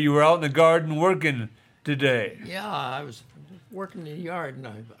that you were out in the garden working today. Yeah, I was working in the yard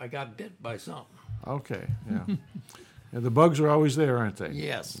and I got bit by something. Okay. Yeah. And the bugs are always there, aren't they?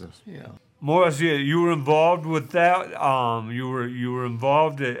 Yes. Yeah. Morris, you were involved with that. You were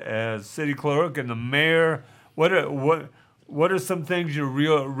involved as city clerk and the mayor. What are some things you're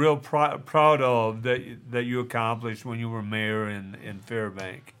real proud of that you accomplished when you were mayor in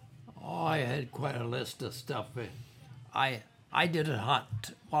Fairbank? Oh, I had quite a list of stuff. I did it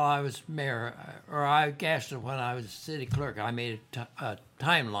hot while I was mayor, or I guess when I was city clerk. I made a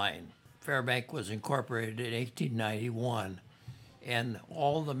timeline. Fairbank was incorporated in 1891, and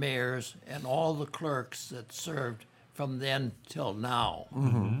all the mayors and all the clerks that served from then till now.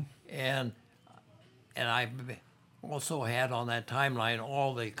 And I also had on that timeline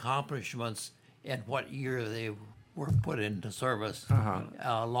all the accomplishments and what year they were put into service,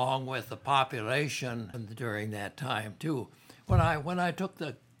 along with the population during that time too. When I took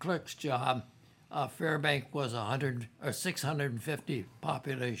the clerk's job, Fairbank was 650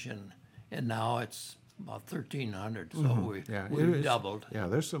 population, and now it's about 1,300. So Yeah, it we've is. doubled. Yeah,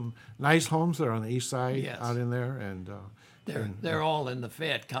 there's some nice homes there on the east side Yes. out in there, and They're all in the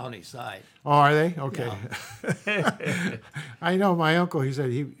Fayette County side. oh, are they? Okay. I know my uncle. He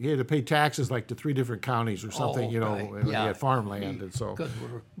said he had to pay taxes like to 3 different counties or something. Oh, You know, right. when he Yeah. had farmland, and so Because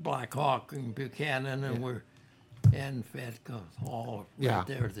we're Black Hawk and Buchanan, and Fayette goes all Yeah. right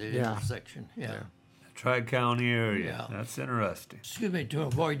there at the Yeah. intersection. Yeah. Tri-County area. Yeah. That's interesting. Excuse me, to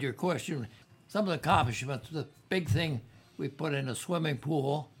avoid your question, some of the accomplishments, the big thing, we put in a swimming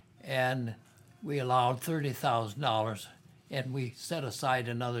pool and we allowed $30,000 and we set aside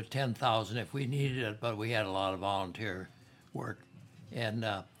another $10,000 if we needed it, but we had a lot of volunteer work. And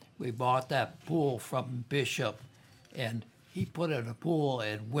we bought that pool from Bishop, and he put in a pool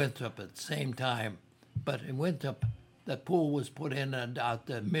in Winthrop at the same time. But in Winthrop, the pool was put in at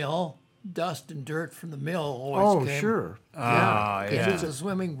the mill. Dust and dirt from the mill always came. sure. Ah, It yeah. was a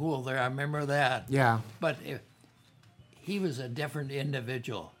swimming pool there. I remember that. Yeah. But he was a different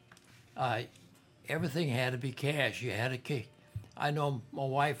individual. Everything had to be cash. You had to. I know my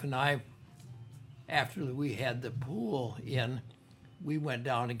wife and I, after we had the pool in, we went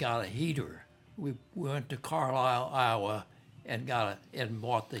down and got a heater. We went to Carlisle, Iowa, and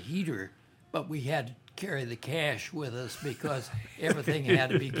bought the heater, but we had to carry the cash with us because everything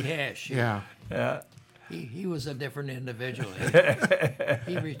had to be cash. Yeah. Yeah. He was a different individual.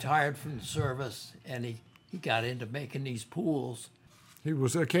 He retired from the service and he got into making these pools. He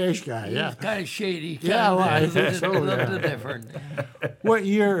was a cash guy. He Yeah. was kind of shady. Yeah, well, I think a so, little yeah. different. What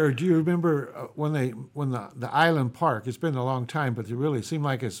year, or do you remember when the Island Park? It's been a long time, but it really seemed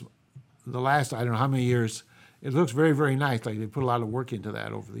like it's the last, I don't know how many years. It looks very, very nice. Like they put a lot of work into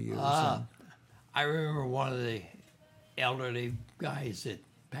that over the years. I remember one of the elderly guys that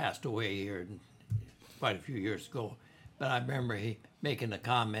passed away here quite a few years ago, but I remember he making a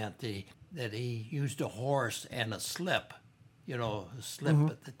comment that he used a horse and a slip, a slip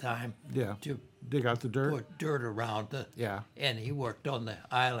at the time, Yeah. to Dig out the dirt. put dirt around the. Yeah. And he worked on the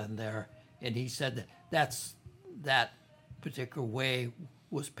island there, and he said that particular way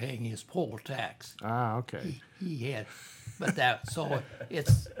was paying his poll tax. Ah, okay. He had, but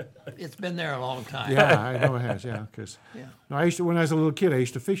it's been there a long time. Yeah, I know it has. Yeah, because Yeah. no, when I was a little kid, I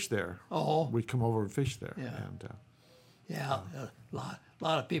used to fish there. Oh. We'd come over and fish there. Yeah. And, Yeah, a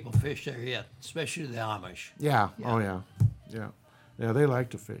lot of people fish there yet, especially the Amish. yeah. Yeah. Oh, yeah. Yeah. Yeah, they like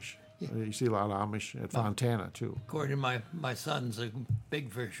to fish. You see a lot of Amish at Fontana, too. According to my son's a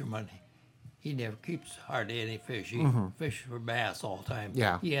big fisherman. he never keeps hardly any fish. He fishes for bass all the time.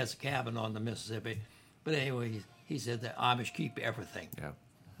 Yeah. He has a cabin on the Mississippi. But anyway, he said that Amish keep everything. Yeah.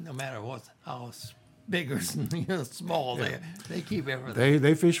 No matter how big or small, they keep everything.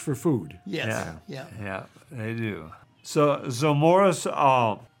 They fish for food. Yes. Yeah. Yeah, they do. So Morris,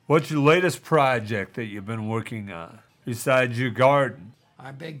 what's your latest project that you've been working on besides your garden?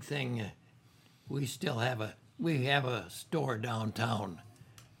 Our big thing, we have a store downtown.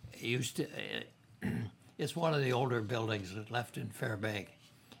 It's one of the older buildings that left in Fairbank.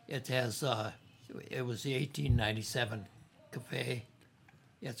 It has it was the 1897 cafe.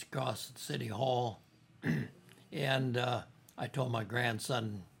 It's across City Hall, and I told my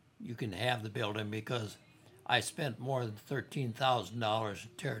grandson, "You can have the building," because I spent more than $13,000 to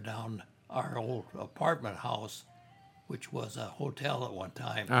tear down our old apartment house, which was a hotel at one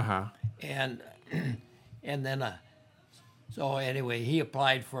time. And then so anyway, he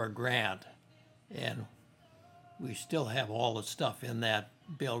applied for a grant, and we still have all the stuff in that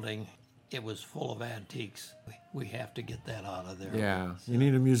building. It was full of antiques. We have to get that out of there. Yeah. You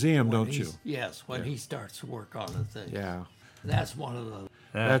need a museum, don't you? Yes, when he starts to work on the thing. Yeah. That's one of the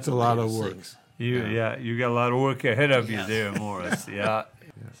That's a lot of work. things. You got a lot of work ahead of you Yes. there, Morris. Yeah.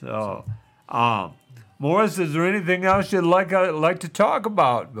 So, Morris, is there anything else you'd like to talk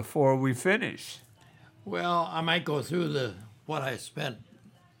about before we finish? Well, I might go through the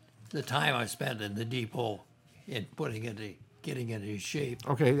time I spent in the depot in getting it in shape.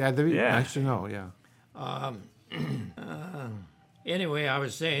 Okay, that'd be Yeah. nice to know, yeah. Anyway, I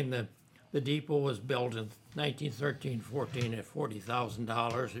was saying that the depot was built in 1913-14 at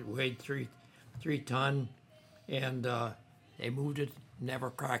 $40,000. It weighed three ton, and they moved it.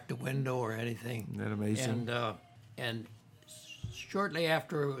 Never cracked a window or anything. Isn't that amazing? And shortly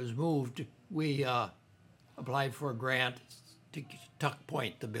after it was moved, we applied for a grant to tuck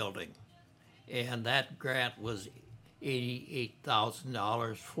point the building, and that grant was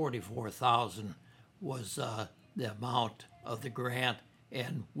 $88,000. $44,000 was the amount of the grant,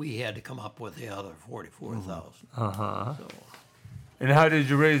 and we had to come up with the other $44,000. So And how did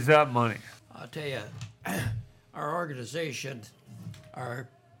you raise that money? I'll tell you, our organization, our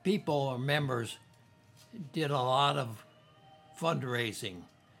people, our members, did a lot of fundraising.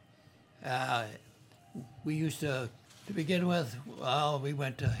 We used to begin with, we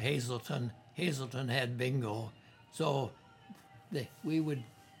went to Hazelton. Hazelton had bingo, so we would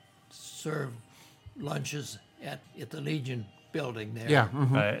serve lunches at the Legion building there. Yeah.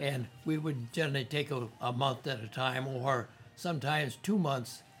 Right. And we would generally take a month at a time, or sometimes 2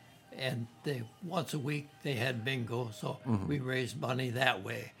 months, and once a week they had bingo, so we raised money that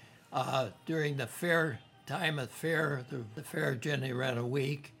way. During the time of fair, the fair generally ran a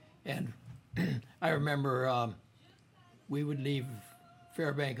week, and I remember we would leave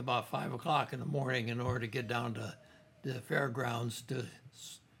Fairbank about 5 o'clock in the morning in order to get down to the fairgrounds to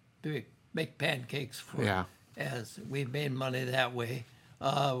make pancakes for. Yeah. As we made money that way.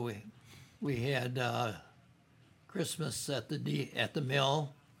 We had Christmas at the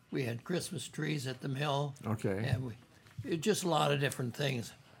mill. We had Christmas trees at the mill. Okay. And just a lot of different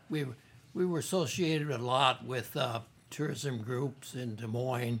things. We were associated a lot with tourism groups in Des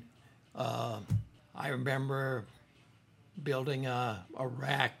Moines. I remember building a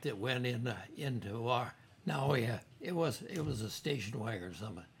rack that went into our. It was a station wagon or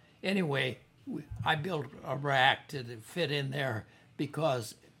something. Anyway, I built a rack to fit in there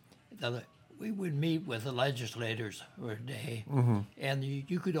because we would meet with the legislators for a day, and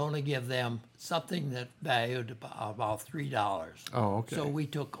you could only give them something that valued about $3. Oh, okay. So we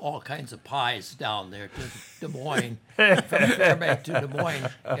took all kinds of pies down there to Des Moines, from Fairbank to Des Moines,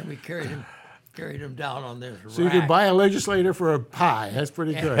 and we carried them down on this rack. So you could buy a legislator for a pie. That's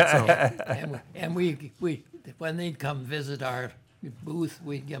pretty good. So. and we when they'd come visit our booth,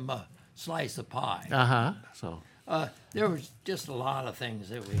 we'd give them a slice of pie. So There was just a lot of things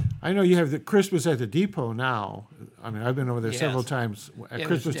that we. I know you have the Christmas at the depot now. I mean, I've been over there several Yes. times. At It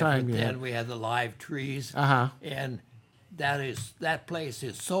Christmas was time, different you then. had. We had the live trees, Uh-huh. and that place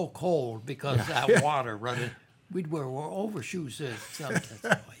is so cold because that water running. We'd wear overshoes sometimes.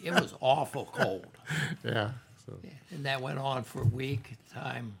 It was awful cold, Yeah. So. and that went on for a week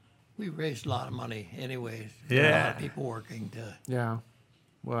time. We raised a lot of money, anyways. A Yeah. lot of people working to. Yeah.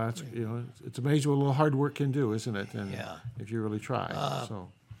 Well, that's it's amazing what a little hard work can do, isn't it? And Yeah. if you really try. So.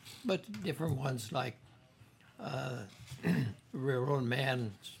 But different ones like railroad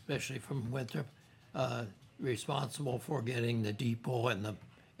man, especially from Winthrop, responsible for getting the depot and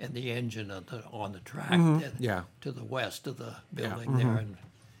the engine on the track Yeah. to the west of the building there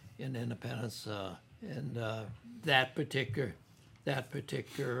in Independence, and that particular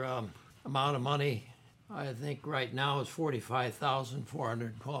amount of money, I think right now is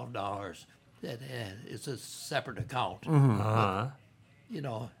 $45,412. That is a separate account. Uh-huh. You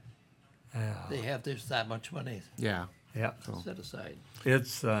know, Yeah. they have that much money Yeah. Yeah. set aside.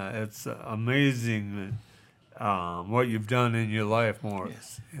 It's amazing what you've done in your life,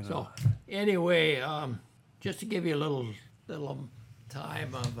 Maurice. You know. So anyway, just to give you a little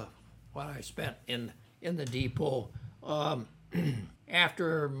time of what I spent in the depot.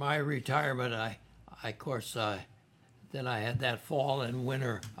 After my retirement, I of course then I had that fall and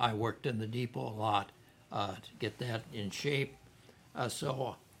winter. I worked in the depot a lot to get that in shape.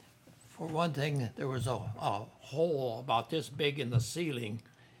 So for one thing, there was a hole about this big in the ceiling,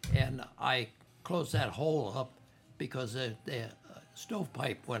 and I closed that hole up because the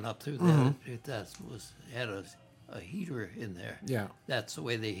stovepipe went up through there. It had a heater in there. Yeah. That's the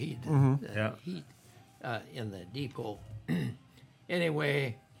way they heat Yeah. heat in the depot.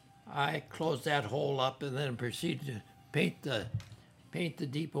 Anyway, I closed that hole up and then proceeded to paint the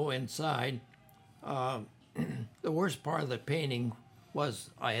depot inside. The worst part of the painting was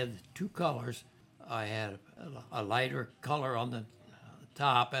I had two colors. I had a lighter color on the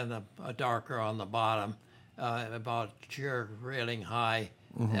top and a darker on the bottom, about chair railing high.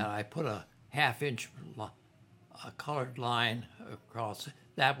 And I put a half-inch colored line across.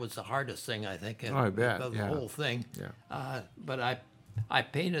 That was the hardest thing, I think, I bet, of the yeah. whole thing. Yeah. But I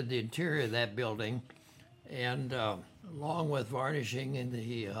painted the interior of that building, and along with varnishing in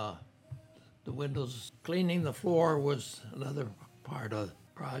the windows, cleaning the floor was another part of the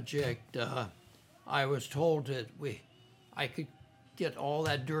project. I was told that I could get all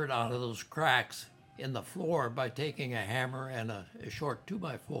that dirt out of those cracks in the floor by taking a hammer and a short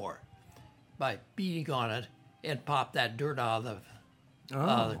 2x4, by beating on it and pop that dirt out of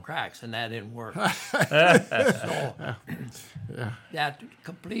the cracks, and that didn't work. So that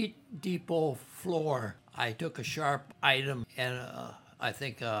complete depot floor, I took a sharp item and I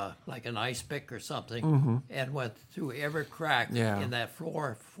think like an ice pick or something, and went through every crack in that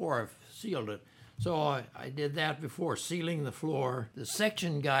floor before I sealed it. So I did that before sealing the floor. The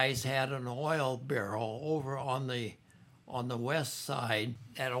section guys had an oil barrel over on the west side.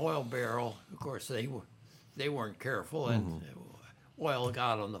 That oil barrel, of course, they weren't careful, and oil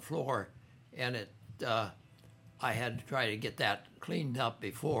got on the floor, and I had to try to get that cleaned up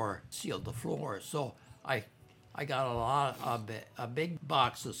before I sealed the floor. So I got a big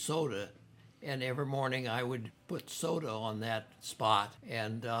box of soda, and every morning I would put soda on that spot,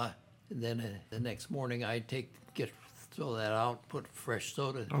 and then the next morning I'd throw that out, put fresh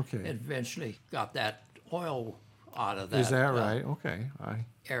soda, and eventually got that oil out of that. Is that right? Okay.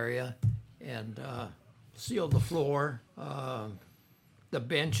 Area, and sealed the floor. The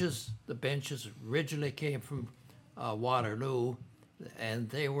benches originally came from Waterloo, and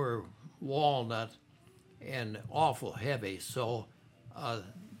they were walnut and awful heavy, so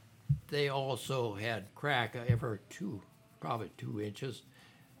they also had crack probably 2 inches.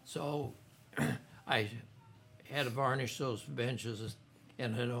 So I had to varnish those benches,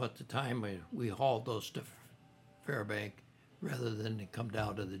 and I know at the time we hauled those to Fairbank rather than come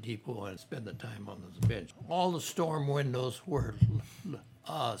down to the depot and spend the time on those benches. All the storm windows were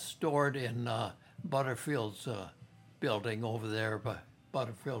stored in Butterfield's building over there, but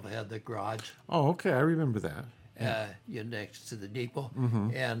Butterfield had the garage Oh, okay. I remember that. next to the depot,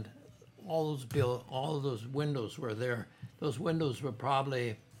 and all of those windows were there. Those windows were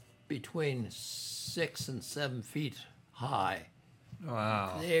probably between 6 and 7 feet high.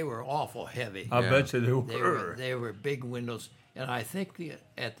 Wow. They were awful heavy. I bet you they They were. they were big windows, and I think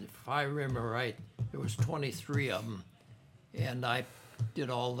if I remember right, there was 23 of them, and I did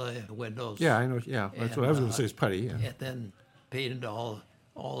all the windows. Yeah, I know. Yeah, that's what I was going to say is putty. Yeah. And then painted all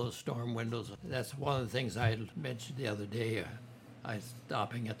the storm windows. That's one of the things I had mentioned the other day. I was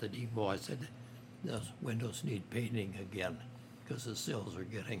stopping at the depot. I said, those windows need painting again because the sills are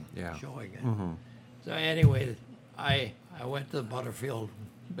showing it. So anyway, I went to the Butterfield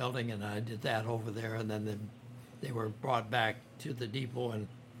building and I did that over there, and then they were brought back to the depot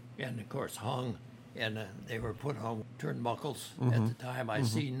and of course hung, and they were put on turnbuckles at the time. I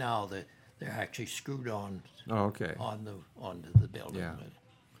see now that they're actually screwed on Oh, okay. onto the building. Yeah. But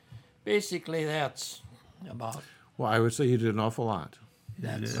basically, that's about. Well, I would say you did an awful lot.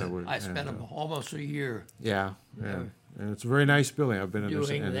 That's. I spent almost a year Yeah, yeah. And it's a very nice building. I've been in this,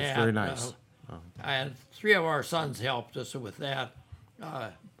 doing and that. it's very nice. I had 3 of our sons helped us with that.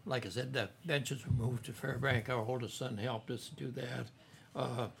 Like I said, the benches were moved to Fairbank. Our oldest son helped us do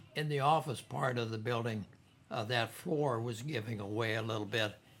that. In the office part of the building, that floor was giving away a little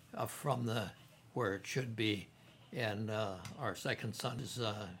bit from where it should be, and our second son is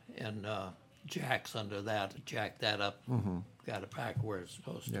in Jack's under that. Jack that up, got it back where it's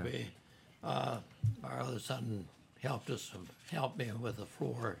supposed to be. Our other son helped me with the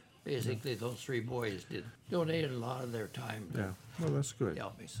floor. Basically, those three boys donated a lot of their time to Well, that's good.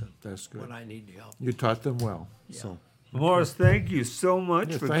 help me. So That's good. when I need help. You taught them well. Yeah. So Morris, thank you so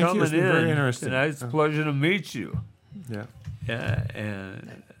much for thank you. coming It's been in. very interesting. Tonight. It's a pleasure to meet you. yeah. Yeah,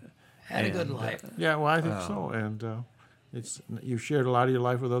 and Had a good life. Yeah, well, I think so, and you've shared a lot of your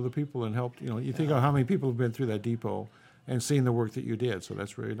life with other people and helped. You think of how many people have been through that depot and seen the work that you did. So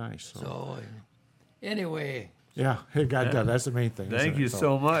that's really nice. So anyway, yeah, it got done. That's the main thing. thank isn't you it?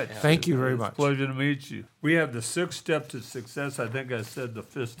 so much. Thank you very It's much. a pleasure to meet you. We have the 6th step to success. I think I said the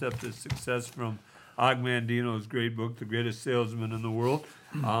 5th step to success from Mandino's great book, The Greatest Salesman in the World.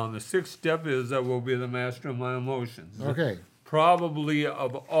 The 6th step is I will be the master of my emotions. Okay. Probably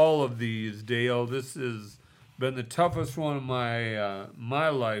of all of these, Dale, this has been the toughest one of my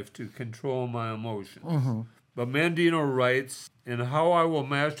life to control my emotions. But Mandino writes, "And how I will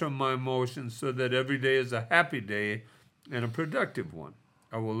master my emotions so that every day is a happy day and a productive one.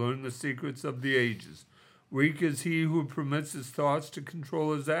 I will learn the secrets of the ages. Weak is he who permits his thoughts to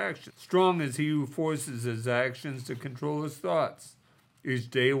control his actions. Strong is he who forces his actions to control his thoughts. Each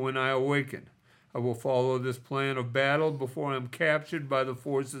day when I awaken, I will follow this plan of battle before I am captured by the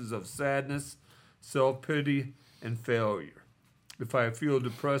forces of sadness, self-pity, and failure. If I feel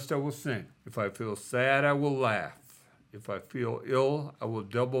depressed, I will sing. If I feel sad, I will laugh. If I feel ill, I will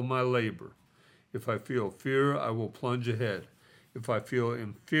double my labor. If I feel fear, I will plunge ahead. If I feel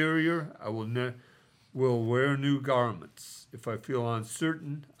inferior, I will wear new garments. If I feel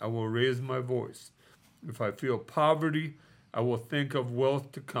uncertain, I will raise my voice. If I feel poverty, I will think of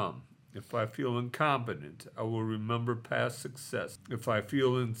wealth to come. If I feel incompetent, I will remember past success. If I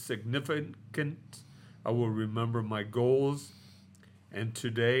feel insignificant, I will remember my goals. And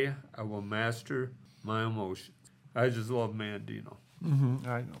today, I will master my emotions." I just love Mandino.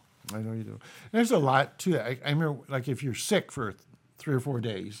 I know you do. There's a lot to that. I remember, like, if you're sick for 3 or 4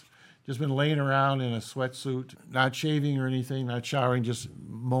 days, just been laying around in a sweatsuit, not shaving or anything, not showering, just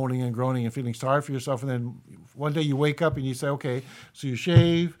moaning and groaning and feeling sorry for yourself. And then one day you wake up and you say, okay, so you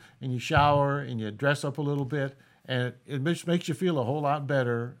shave and you shower and you dress up a little bit, and it makes you feel a whole lot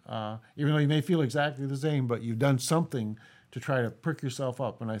better, even though you may feel exactly the same, but you've done something to try to perk yourself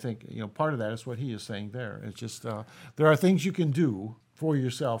up. And I think part of that is what he is saying there. It's just there are things you can do for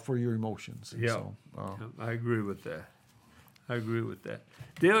yourself, for your emotions. Yeah, So, I agree with that.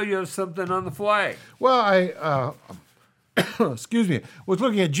 Dale, you have something on the flag. well, I excuse me, was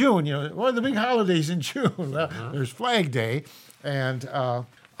looking at June. One of the big holidays in June. Well, there's Flag Day, and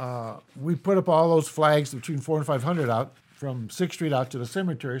we put up all those flags between 400 and 500 out from 6th Street out to the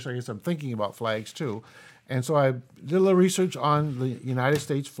cemetery. So I guess I'm thinking about flags too. And so I did a little research on the United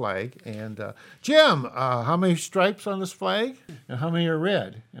States flag. And Jim, how many stripes on this flag? And how many are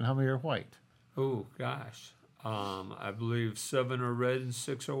red? And how many are white? Oh, gosh. I believe 7 are red and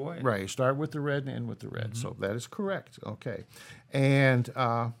 6 are white. Right. Start with the red and end with the red. So that is correct. Okay. And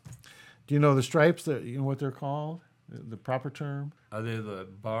do you know the stripes? You know what they're called? The proper term? Are they the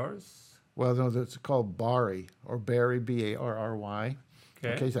bars? Well, no, it's called Barry or Barry, B-A-R-R-Y.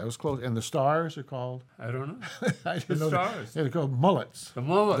 Okay, so that was close. And the stars are called? I don't know. I didn't The know stars. They're called mullets. The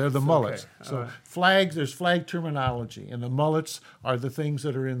mullets. They're the mullets. Okay. So All right. flags, there's flag terminology, and the mullets are the things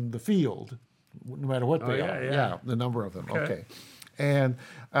that are in the field, no matter what they are. yeah. The number of them. Okay. Okay. And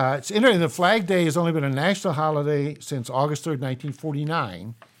it's interesting. The Flag Day has only been a national holiday since August 3rd,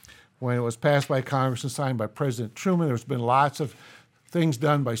 1949, when it was passed by Congress and signed by President Truman. There's been lots of things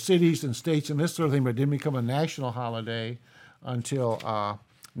done by cities and states and this sort of thing, but it didn't become a national holiday until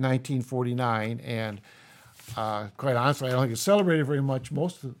 1949. And quite honestly, I don't think it's celebrated very much.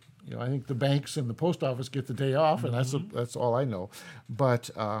 I think the banks and the post office get the day off, and that's all I know.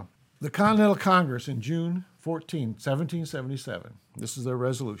 But the Continental Congress in June 14, 1777, this is their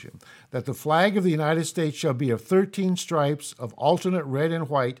resolution, that the flag of the United States shall be of 13 stripes of alternate red and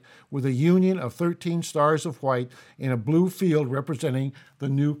white, with a union of 13 stars of white in a blue field representing the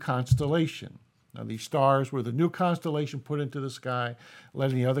new constellation. Now, these stars were the new constellation put into the sky,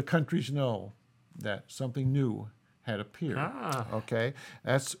 letting the other countries know that something new had appeared. Okay,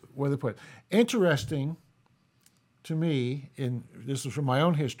 that's where they put it. Interesting to me, this is from my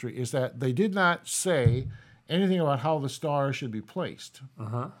own history, is that they did not say anything about how the stars should be placed.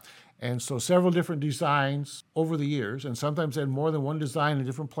 And so several different designs over the years, and sometimes they had more than one design in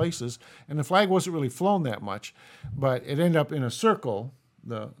different places, and the flag wasn't really flown that much, but it ended up in a circle,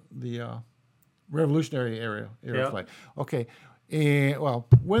 the Revolutionary era flag. Okay, And, well,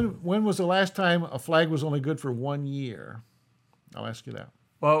 when was the last time a flag was only good for 1 year? I'll ask you that.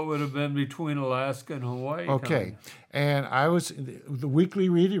 Well, it would have been between Alaska and Hawaii. Okay. And I was the Weekly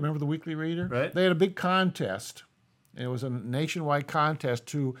Reader. Remember the Weekly Reader? Right. They had a big contest. And it was a nationwide contest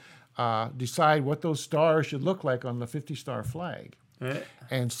to decide what those stars should look like on the 50-star flag. Right.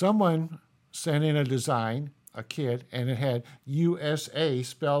 And someone sent in a design, a kid, and it had USA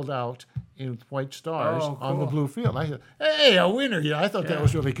spelled out in white stars on the blue field. And I said, hey, a winner. I thought that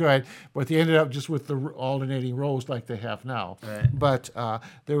was really good. But they ended up just with the alternating rows like they have now. Right. But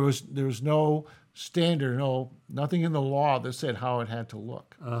there was no standard, nothing in the law that said how it had to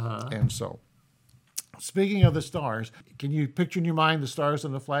look. And so, speaking of the stars, can you picture in your mind the stars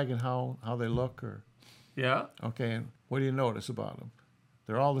on the flag and how they look? Or Yeah. okay, and what do you notice about them?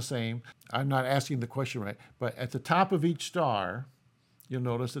 They're all the same. I'm not asking the question right, but at the top of each star, you'll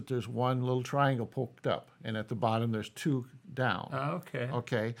notice that there's one little triangle poked up, and at the bottom there's two down. Okay.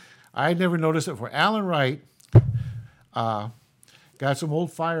 Okay. I never noticed it before. Alan Wright got some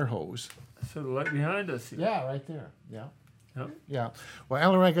old fire hose. So right behind us here. Yeah, right there. Yeah. Yep. Yeah. Well,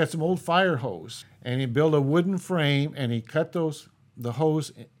 Alan Wright got some old fire hose, and he built a wooden frame, and he cut the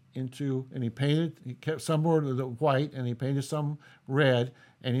hose into, and he kept some more of the white, and he painted some red,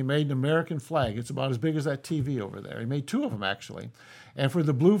 and he made an American flag. It's about as big as that TV over there. He made two of them, actually. And for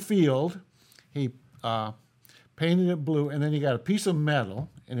the blue field, he painted it blue, and then he got a piece of metal,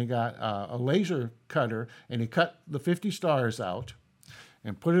 and he got a laser cutter, and he cut the 50 stars out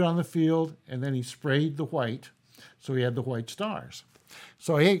and put it on the field, and then he sprayed the white, so he had the white stars.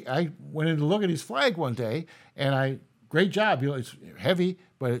 So I went in to look at his flag one day, and great job. It's heavy,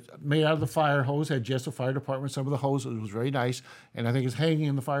 but it's made out of the fire hose, had Jesup Fire Department, some of the hoses. It was very nice, and I think it's hanging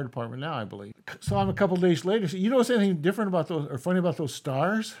in the fire department now, I believe. Saw him a couple of days later. He said, you notice anything different about those, or funny about those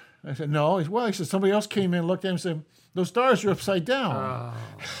stars? I said, no. He said, somebody else came in, looked at him, and said, those stars are upside down.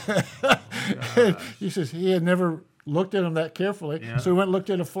 And he says he had never looked at them that carefully. Yeah. So he went and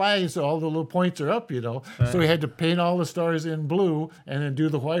looked at a flag and said all the little points are up, Right. So he had to paint all the stars in blue and then do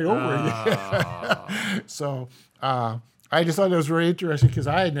the white over again. So I just thought that was very interesting because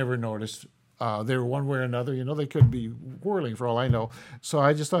I had never noticed they were one way or another. They could be whirling for all I know. So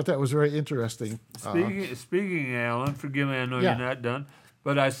I just thought that was very interesting. Speaking, Alan, forgive me, I know you're not done,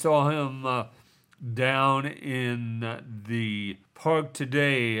 but I saw him down in the park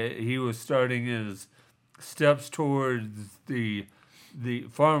today. He was starting his steps towards the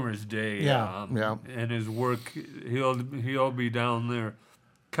Farmer's Day. And his work. He'll be down there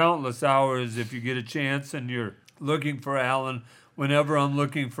countless hours if you get a chance and you're looking for Alan. Whenever I'm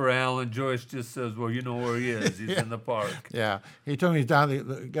looking for Alan, Joyce just says, well, you know where he is. He's in the park. Yeah. He told me he's down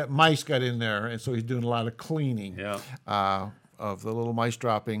there. Mice got in there, and so he's doing a lot of cleaning of the little mice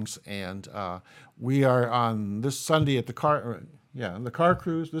droppings. And we are on this Sunday at the car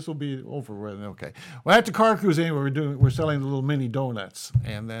cruise. This will be over with. Okay. Well, at the car cruise anyway, we're selling the little mini donuts.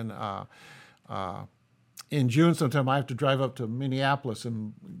 And then in June sometime, I have to drive up to Minneapolis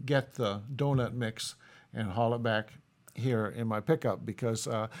and get the donut mix and haul it back here in my pickup because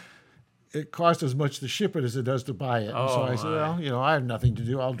it costs as much to ship it as it does to buy it. And so I said, well, I have nothing to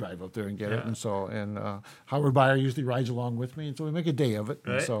do. I'll drive up there and get it. And so, Howard Beyer usually rides along with me. And so we make a day of it.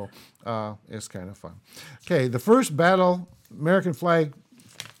 Right. And so it's kind of fun. Okay, the first American flag,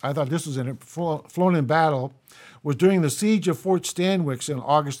 I thought this was flown in battle, was during the siege of Fort Stanwix on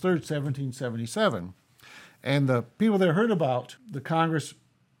August 3rd, 1777. And the people there heard about the Congress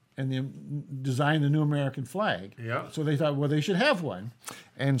and they designed the new American flag. Yeah. So they thought, well, they should have one.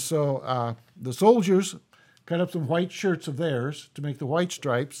 And so the soldiers cut up some white shirts of theirs to make the white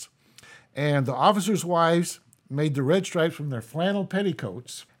stripes. And the officers' wives made the red stripes from their flannel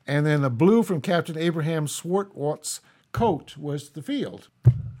petticoats. And then the blue from Captain Abraham Swartwout's coat was the field.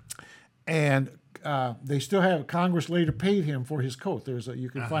 And they still have, Congress later paid him for his coat. You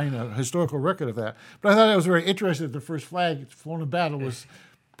can find a historical record of that. But I thought it was very interesting that the first flag flown in battle was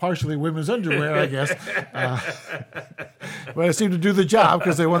partially women's underwear, I guess. But it seemed to do the job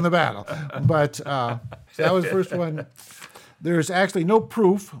because they won the battle. But so that was the first one. There's actually no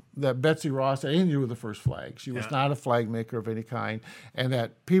proof that Betsy Ross had anything to do with the first flag. She was not a flag maker of any kind. And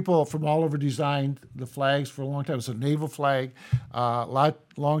that people from all over designed the flags for a long time. It's a naval flag.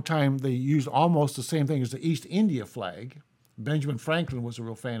 Long time they used almost the same thing as the East India flag. Benjamin Franklin was a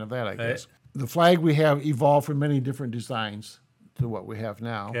real fan of that, I guess. The flag we have evolved from many different designs to what we have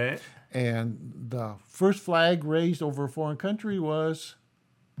now. Okay. And the first flag raised over a foreign country was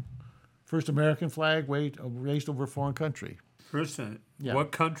first American flag raised over a foreign country.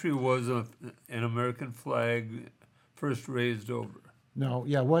 What country was an American flag first raised over? No,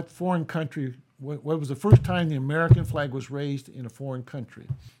 yeah. What foreign country? What was the first time the American flag was raised in a foreign country?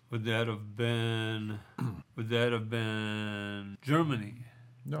 Would that have been? Would that have been Germany?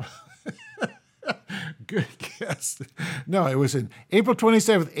 No. Good guess. No, it was in April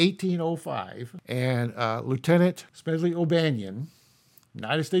 27th, 1805, and Lieutenant Smedley O'Banion,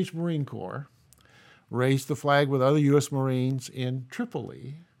 United States Marine Corps, raised the flag with other U.S. Marines in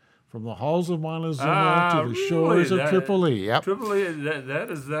Tripoli, from the halls of Montezuma to the shores of Tripoli. Yep. Tripoli,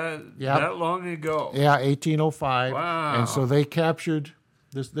 that long ago. Yeah, 1805. Wow. And so they captured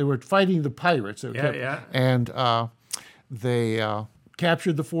this. They were fighting the pirates. And they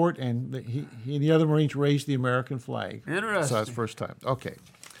captured the fort, and he and the other Marines raised the American flag. Interesting. So that's the first time. Okay.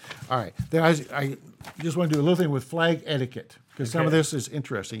 All right. Then I just want to do a little thing with flag etiquette, because some of this is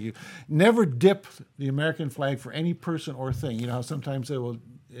interesting. You never dip the American flag for any person or thing. You know how sometimes they will,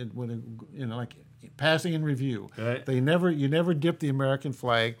 like passing in review. Right. You never dip the American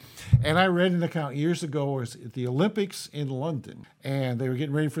flag. And I read an account years ago, it was at the Olympics in London, and they were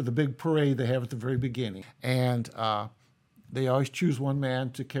getting ready for the big parade they have at the very beginning. And they always choose one man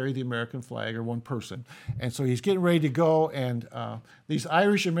to carry the American flag, or one person. And so he's getting ready to go, and these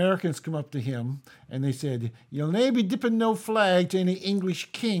Irish Americans come up to him, and they said, "You'll nae be dipping no flag to any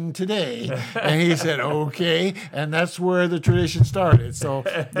English king today." And he said, "Okay." And that's where the tradition started. So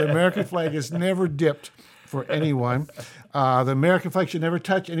the American flag is never dipped for anyone. The American flag should never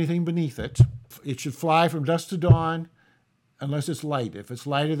touch anything beneath it. It should fly from dusk to dawn, unless it's light. If it's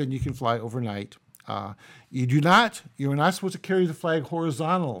lighter, then you can fly overnight. You're not supposed to carry the flag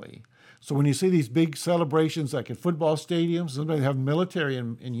horizontally. So when you see these big celebrations, like at football stadiums, sometimes they have military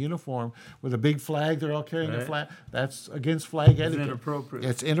in uniform with a big flag, they're all carrying a flag. That's against flag etiquette. It's inappropriate.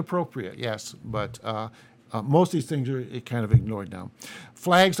 It's inappropriate, yes. But most of these things are kind of ignored now.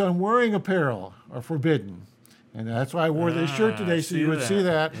 Flags on wearing apparel are forbidden. And that's why I wore this shirt today, so you would see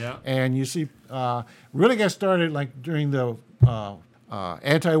that. Yeah. And you see, really got started like during the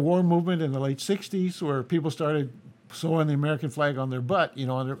anti-war movement in the late 60s, where people started sewing the American flag on their butt,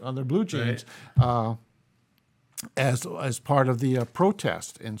 on their blue jeans, as part of the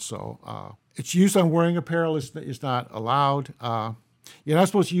protest. And so its use on wearing apparel is not allowed. You're not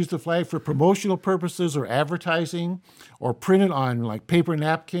supposed to use the flag for promotional purposes or advertising, or print it on like paper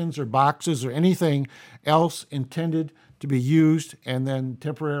napkins or boxes or anything else intended to be used and then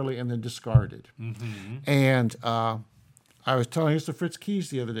temporarily and then discarded. Mm-hmm. And I was telling this to Fritz Keys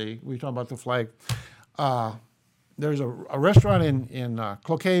the other day. We were talking about the flag. There's a restaurant in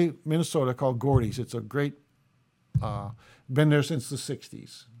Cloquet, Minnesota called Gordy's. It's a great, been there since the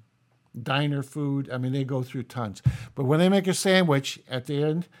 60s. Diner food. I mean, they go through tons. But when they make a sandwich, at the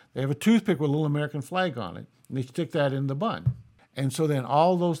end, they have a toothpick with a little American flag on it, and they stick that in the bun. And so then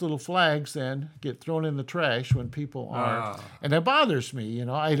all those little flags then get thrown in the trash when people are, and that bothers me.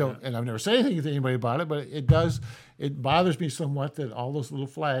 I don't, and I've never said anything to anybody about it, but it bothers me somewhat that all those little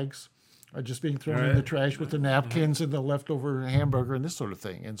flags are just being thrown in the trash with the napkins and the leftover hamburger and this sort of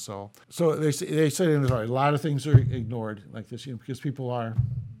thing. And so they say in the a lot of things are ignored like this, because people are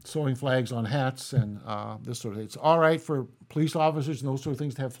sewing flags on hats and this sort of thing. It's all right for police officers and those sort of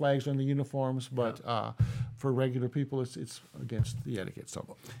things to have flags on the uniforms, but for regular people, it's against the etiquette.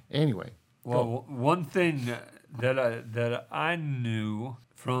 So anyway. Well, one thing that I knew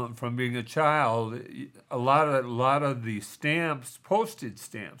from being a child, a lot of the stamps, postage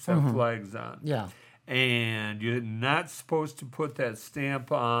stamps, have flags on. Yeah. And you're not supposed to put that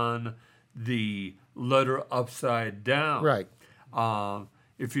stamp on the letter upside down. Right.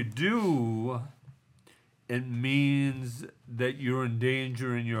 If you do, it means that you're in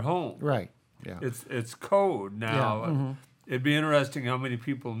danger in your home. Right. Yeah. It's code now. Yeah. It'd be interesting how many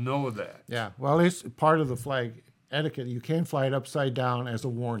people know that. Yeah. Well, it's part of the flag etiquette. You can fly it upside down as a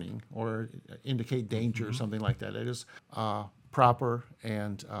warning or indicate danger or something like that. It is proper.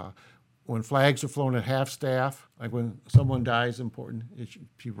 And when flags are flown at half staff, like when someone dies, important, it should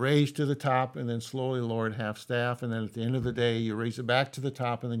be raised to the top and then slowly lowered half staff. And then at the end of the day, you raise it back to the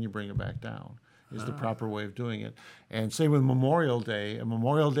top and then you bring it back down. Is the proper way of doing it. And same with Memorial Day. A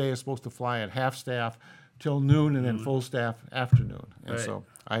Memorial Day is supposed to fly at half staff till noon and then full staff afternoon. And so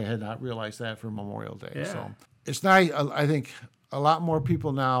I had not realized that for Memorial Day. Yeah. So it's nice. I think a lot more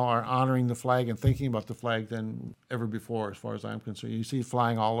people now are honoring the flag and thinking about the flag than ever before, as far as I'm concerned. You see it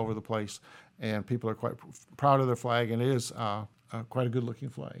flying all over the place, and people are quite proud of their flag, and it is quite a good-looking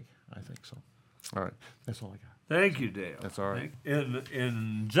flag, I think. So, all right, that's all I got. Thank you, Dale. That's all right.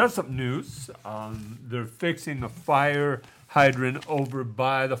 In Jesup news, they're fixing a fire hydrant over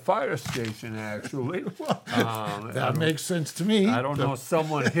by the fire station, actually. That makes sense to me. I don't know.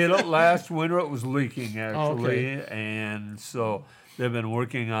 Someone hit it last winter. It was leaking, actually. Okay. And so They've been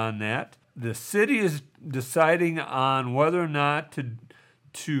working on that. The city is deciding on whether or not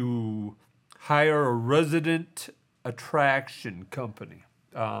to hire a resident attraction company.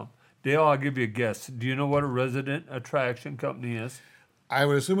 Dale, I'll give you a guess. Do you know what a resident attraction company is? I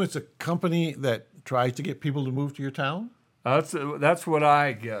would assume it's a company that tries to get people to move to your town. That's what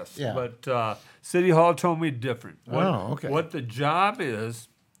I guess. Yeah. But City Hall told me different. Okay. What the job is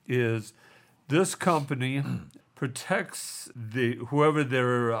this company protects whoever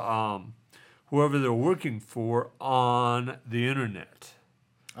they're working for on the internet.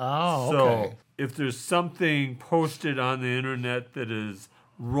 Oh, So okay. if there's something posted on the internet that is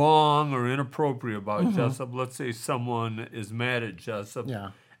wrong or inappropriate about Jesup, let's say someone is mad at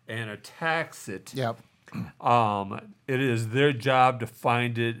Jesup and attacks it. Yep. It is their job to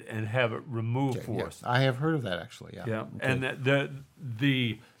find it and have it removed for us. I have heard of that actually. Yeah. Yeah, Okay. and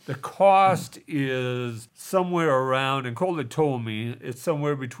the cost is somewhere around, and Coley told me it's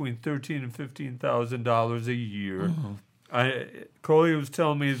somewhere between $13,000 and $15,000 a year. Coley was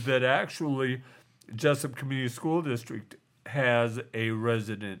telling me that actually Jesup Community School District has a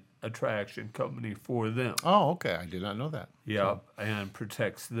resident attraction company for them. Oh, okay. I did not know that. Yeah, and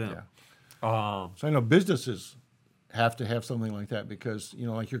protects them. Yeah. So I know businesses have to have something like that because,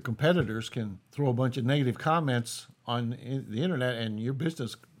 like your competitors can throw a bunch of negative comments on the internet and your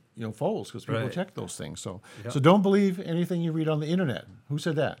business, folds because people Right. check those things. So Yep. so don't believe anything you read on the internet. Who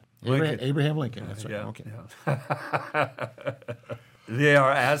said that? Lincoln. Abraham Lincoln. That's right. Yeah, Okay. yeah. They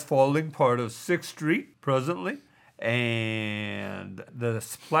are asphalting part of 6th Street presently, and the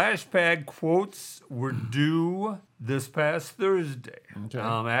splash pad quotes were due this past Thursday. Okay.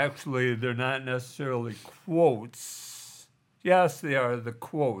 Actually, they're not necessarily quotes. Yes, they are the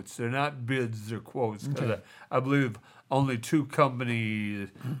quotes. They're not bids, they're quotes. 'Cause Okay. I believe only 2 companies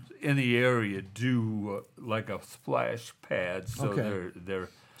in the area do like a splash pad, so Okay. they're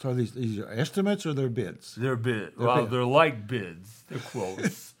So these are estimates or they're bids? they're bid. They're Well, bid. they're like bids. They're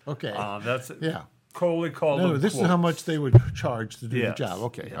quotes. Okay. That's Yeah. Coley called No, them this quotes. is how much they would charge to do Yes, the job.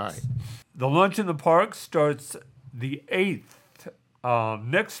 Okay. yes. All right. The lunch in the park starts the 8th,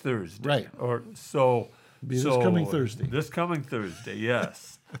 next Thursday. Right. Or so. Be this coming Thursday. This coming Thursday,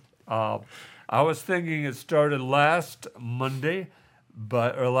 yes. I was thinking it started last Monday,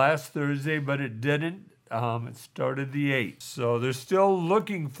 or last Thursday, but it didn't. It started the 8th. So they're still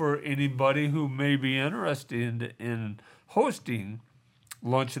looking for anybody who may be interested in hosting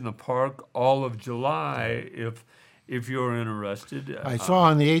lunch in the park all of July if you're interested. I saw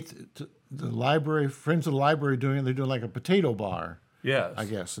on the 8th the library, Friends of the Library doing it. They're doing like a potato bar, Yes. I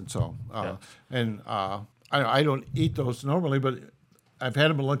guess. And so, Yeah. I don't eat those normally, but I've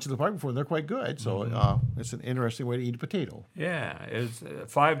had them at lunch in the park before, and they're quite good. So it's an interesting way to eat a potato. Yeah, it's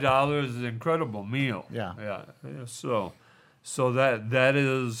 $5 is an incredible meal. Yeah. Yeah. So that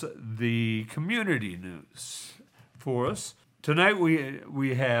is the community news for us. Tonight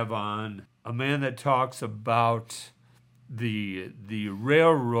we have on a man that talks about the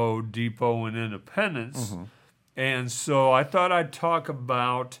railroad depot in Independence. And so I thought I'd talk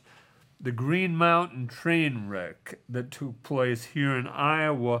about the Green Mountain train wreck that took place here in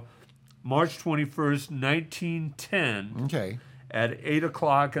Iowa, March 21st, 1910, Okay. at 8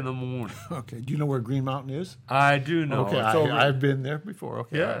 o'clock in the morning. Okay. Do you know where Green Mountain is? I do know. Okay. It's over- I've been there before.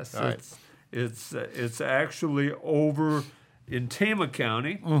 Okay. Yes, All right. it's actually over in Tama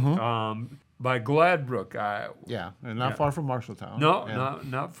County, by Gladbrook, Iowa. Yeah. And not far from Marshalltown. No, And-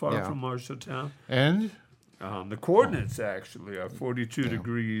 not far Yeah. from Marshalltown. And The coordinates actually are 42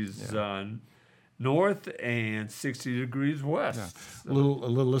 degrees north and 60 degrees west. a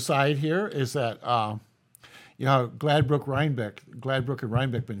little aside here is that Gladbrook and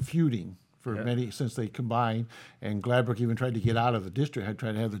Rhinebeck been feuding for since they combined, and Gladbrook even tried to get out of the district, had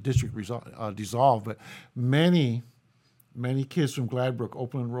tried to have the district dissolved, but many kids from Gladbrook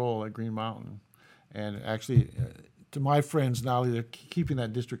open enroll at Green Mountain, and actually. To my friends now, they're keeping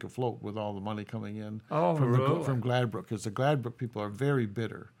that district afloat with all the money coming in from Gladbrook, because the Gladbrook people are very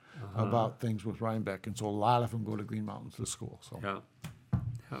bitter about things with Rhinebeck, and so a lot of them go to Green Mountain to school. So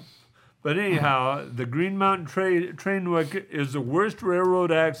Yeah. But anyhow, the Green Mountain train wreck is the worst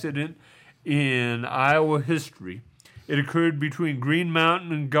railroad accident in Iowa history. It occurred between Green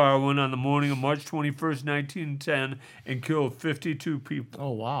Mountain and Garwin on the morning of March 21st, 1910, and killed 52 people.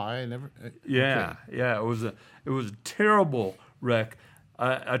 Oh wow! I never. Yeah. It was a terrible wreck.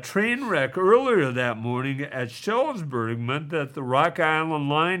 A train wreck earlier that morning at Shelvsburg meant that the Rock Island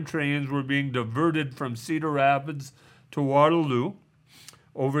Line trains were being diverted from Cedar Rapids to Waterloo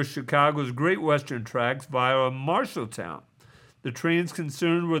over Chicago's Great Western Tracks via Marshalltown. The trains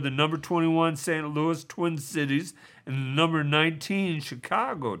concerned were the number 21 St. Louis Twin Cities and the number 19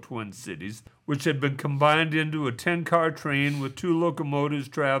 Chicago Twin Cities, which had been combined into a 10-car train with 2 locomotives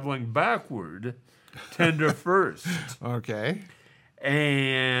traveling backward, tender first. Okay.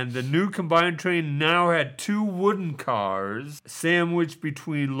 And the new combined train now had 2 wooden cars sandwiched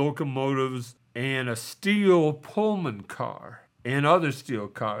between locomotives and a steel Pullman car and other steel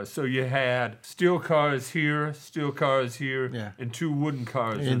cars. So you had steel cars here, Yeah. and 2 wooden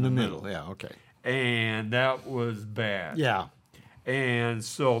cars In the middle. Yeah, okay. And that was bad. Yeah. And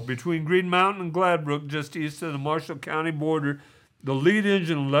so between Green Mountain and Gladbrook, just east of the Marshall County border, the lead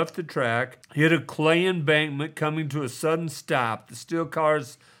engine left the track, hit a clay embankment, coming to a sudden stop. The steel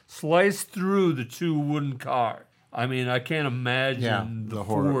cars sliced through the 2 wooden cars. I mean, I can't imagine the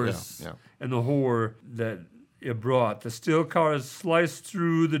horror, force yeah. and the horror that it brought. The steel cars sliced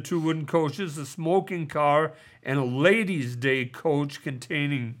through the 2 wooden coaches, a smoking car, and a ladies' day coach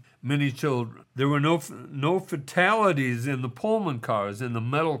containing many children. There were no fatalities in the Pullman cars, in the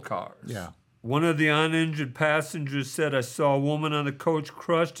metal cars. Yeah. One of the uninjured passengers said, "I saw a woman on the coach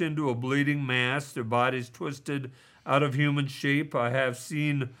crushed into a bleeding mass, their bodies twisted out of human shape. I have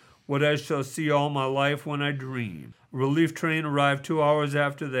seen what I shall see all my life when I dream." A relief train arrived 2 hours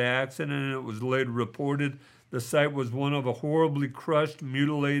after the accident, and it was later reported the site was one of a horribly crushed,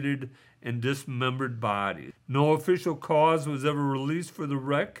 mutilated, and dismembered bodies. No official cause was ever released for the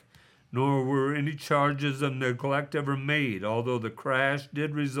wreck, nor were any charges of neglect ever made, although the crash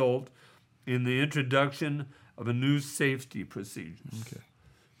did result in the introduction of a new safety procedures. Okay.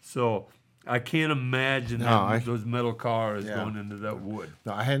 So I can't imagine those metal cars going into that wood.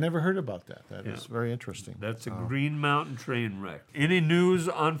 No, I had never heard about that. That is very interesting. That's a Green Mountain train wreck. Any news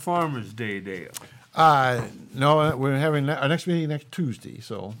on Farmers Day, Dale? No, we're having our next meeting next Tuesday,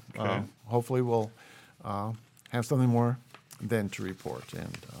 so Okay. hopefully we'll have something more then to report.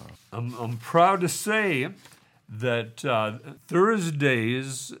 And I'm proud to say that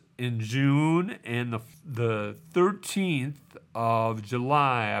Thursdays in June and the 13th of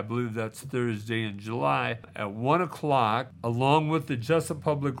July, I believe that's Thursday in July, at 1 o'clock, along with the Jesup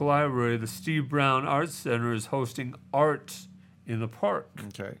Public Library, the Steve Brown Arts Center is hosting Arts in the Park.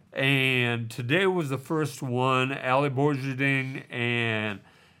 okay, And today was the first one. Allie Borgerding and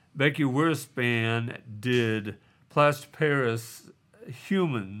Becky Wirspan did Plaster Paris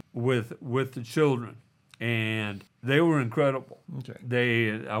Human with the children. And they were incredible.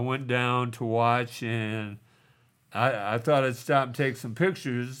 Okay. I went down to watch, and I thought I'd stop and take some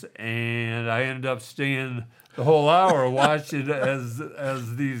pictures, and I ended up staying the whole hour watching as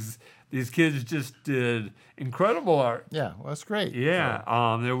these kids just did incredible art. Yeah, well, that's great. Yeah,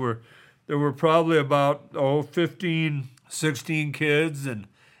 there were probably about 15, 16 kids, and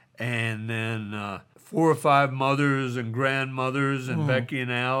then 4 or 5 mothers and grandmothers, and Becky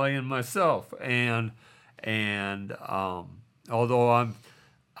and Allie and myself. And although I'm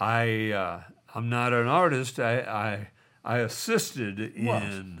not an artist, I assisted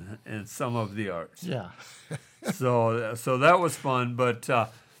in some of the arts. Yeah. So that was fun. But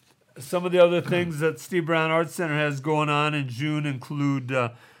some of the other things that Steve Brown Arts Center has going on in June include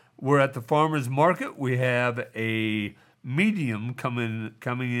we're at the Farmers Market. We have a medium coming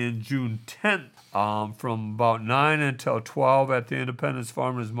in June 10th from about 9 until 12 at the Independence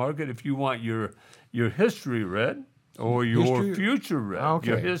Farmers Market. If you want your history read or your future read,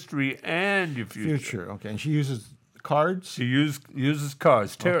 your history and your future. Okay, and she uses cards? She uses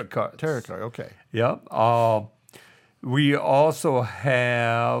cards, tarot cards. Tarot card, okay. Yep. We also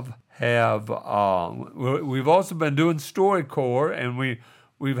have we've also been doing StoryCorps, and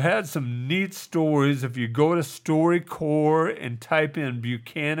we've had some neat stories. If you go to StoryCorps and type in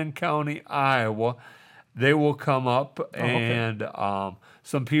Buchanan County, Iowa, they will come up. And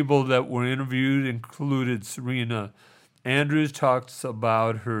some people that were interviewed included Serena Andrews, talks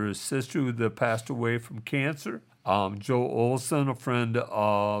about her sister that passed away from cancer. Joe Olson, a friend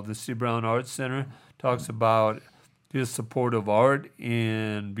of the Steve Brown Arts Center, talks about his support of art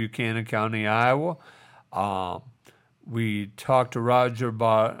in Buchanan County, Iowa. We talked to Roger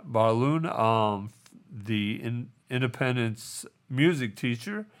Barloon, the Independence music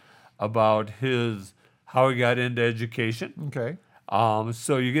teacher, about how he got into education. Okay.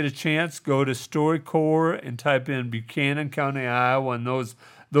 So you get a chance, go to StoryCorps and type in Buchanan County, Iowa, and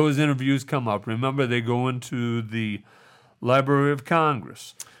those interviews come up. Remember, they go into the Library of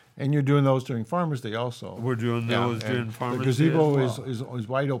Congress. And you're doing those during Farmers Day also. We're doing those during Farmers Day. The gazebo as well. is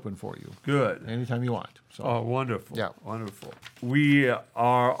wide open for you. Good. Anytime you want. So. Oh, wonderful. Yeah. Wonderful. We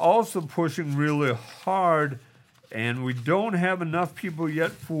are also pushing really hard, and we don't have enough people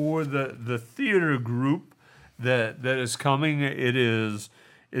yet for the theater group that is coming. It is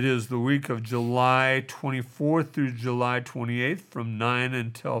the week of July 24th through July 28th from 9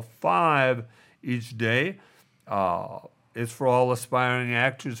 until 5 each day. It's for all aspiring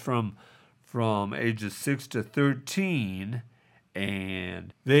actors from ages 6 to 13.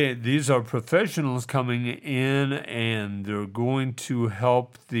 And these are professionals coming in, and they're going to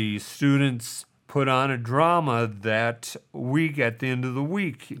help the students put on a drama that week at the end of the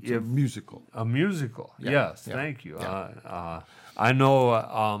week. It's a musical. A musical, Yeah, yes. yeah, Thank you. yeah. I know.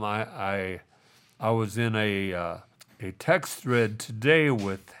 I was in a text thread today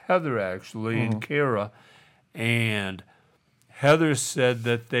with Heather actually and Kara, and Heather said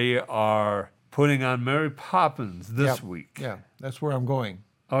that they are putting on Mary Poppins this week. Yeah, that's where I'm going.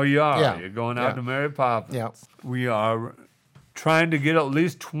 Oh, you are? Yeah. You're going out to Mary Poppins. Yeah. We are trying to get at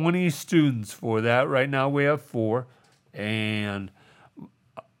least 20 students for that. Right now we have 4. And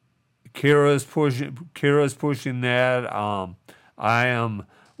Kara's pushing that. I am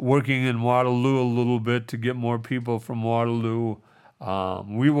working in Waterloo a little bit to get more people from Waterloo.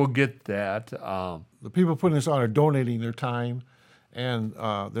 We will get that. The people putting this on are donating their time, and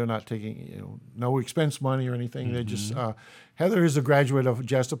they're not taking no expense money or anything. They just Heather is a graduate of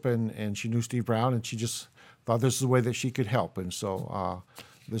Jesup, and she knew Steve Brown, and she just thought this is a way that she could help, and so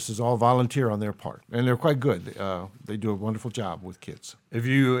this is all volunteer on their part, and they're quite good. They do a wonderful job with kids. If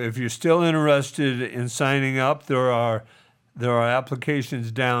you're still interested in signing up, there are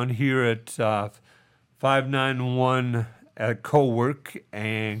applications down here at 591 at Cowork,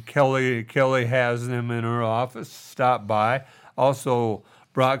 and Kelly has them in her office. Stop by. Also,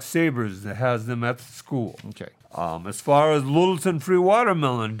 Brock Sabers has them at the school. Okay. As far as Littleton Free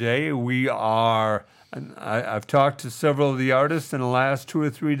Watermelon Day, we are. I've talked to several of the artists in the last 2 or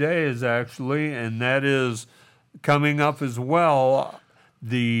 3 days, actually, and that is coming up as well.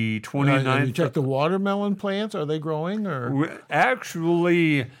 The 29th. Have you checked the watermelon plants? Are they growing or?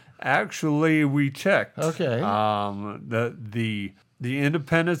 Actually, we checked. Okay. The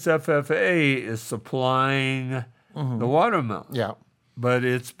Independence FFA is supplying the watermelon. Yeah. But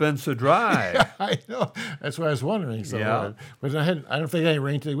it's been so dry. I know. That's what I was wondering. So, Yeah. But I don't think any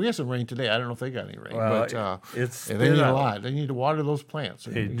rain today. We had some rain today. I don't know if they got any rain. Well, but it's they need a been lot. They need to water those plants.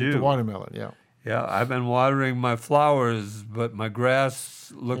 They Get do. the watermelon. Yeah. Yeah, I've been watering my flowers, but my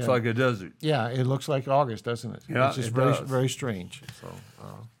grass looks like a desert. Yeah, it looks like August, doesn't it? Yeah, it's just it very, does. very strange.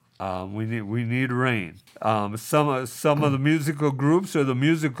 So, We need rain. Some of the musical groups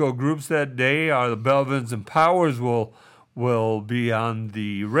that day are the Belvins and Powers will be on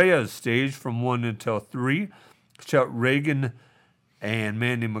the Reyes stage from 1 until 3. Chet Reagan and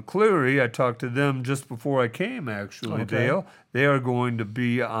Mandy McCleary, I talked to them just before I came, actually, Okay. Dale. They are going to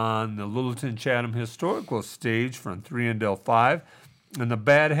be on the Littleton Chatham Historical stage from 3 until 5. And the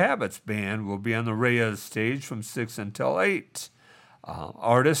Bad Habits Band will be on the Reyes stage from 6 until 8.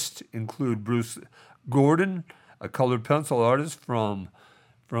 Artists include Bruce Gordon, a colored pencil artist from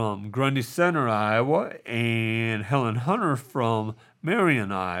Grundy Center, Iowa, and Helen Hunter from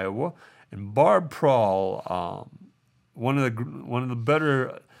Marion, Iowa, and Barb Prawl, one of the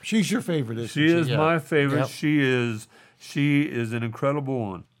better. she's your favorite, isn't She is Yeah. my favorite. Yep. She is an incredible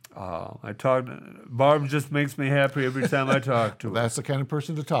one. Barb just makes me happy every time I talk to her. That's the kind of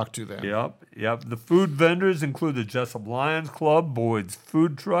person to talk to then. Yep. The food vendors include the Jesup Lions Club, Boyd's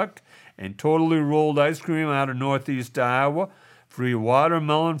Food Truck, and Totally Rolled Ice Cream out of Northeast Iowa. Free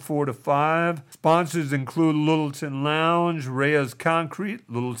watermelon 4 to 5. Sponsors include Littleton Lounge, Reyes Concrete,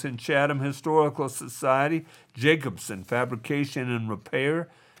 Littleton Chatham Historical Society, Jacobson Fabrication and Repair,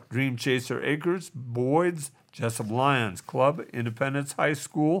 Dream Chaser Acres, Boyd's, Jesup Lions Club, Independence High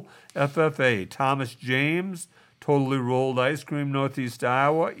School, FFA, Thomas James, Totally Rolled Ice Cream, Northeast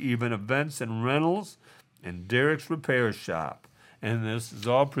Iowa, Even Events and Rentals, and Derek's Repair Shop. And this is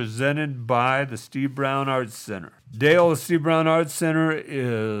all presented by the Steve Brown Arts Center. Dale, the Steve Brown Arts Center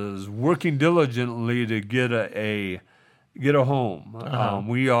is working diligently to get a home.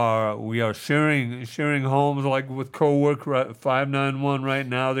 We are sharing homes like with Cowork 591 right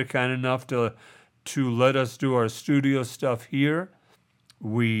now. They're kind enough to let us do our studio stuff here.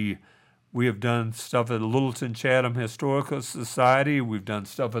 We have done stuff at the Littleton Chatham Historical Society. We've done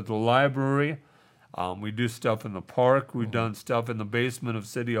stuff at the library. We do stuff in the park. We've done stuff in the basement of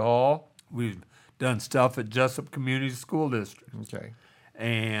City Hall. We've done stuff at Jesup Community School District. Okay.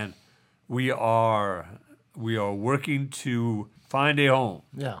 And we are working to find a home.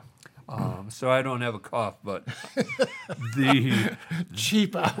 Yeah. So I don't have a cough, but the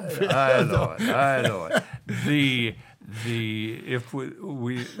Cheap outfit. I know it. If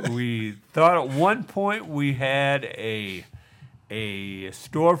we thought at one point we had a a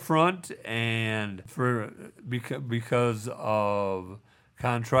storefront, and because of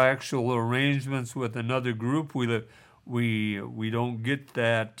contractual arrangements with another group, we don't get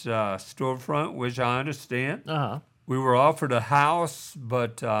that storefront, which I understand. Uh-huh. We were offered a house,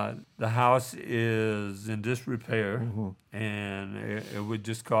 but the house is in disrepair, and it would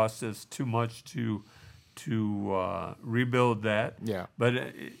just cost us too much to rebuild that. Yeah. But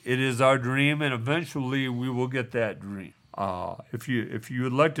it is our dream, and eventually we will get that dream. If you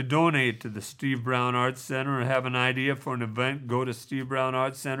would like to donate to the Steve Brown Arts Center or have an idea for an event, go to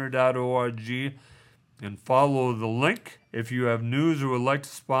stevebrownartscenter.org and follow the link. If you have news or would like to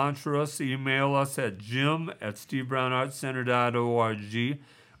sponsor us, email us at jim@stevebrownartscenter.org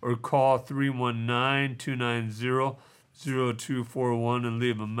or call 319-290-0241 and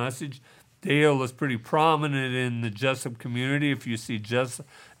leave a message. Dale is pretty prominent in the Jesup community. If you see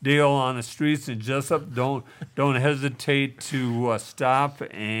Dale on the streets in Jesup, don't hesitate to stop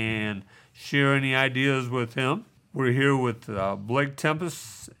and share any ideas with him. We're here with Blake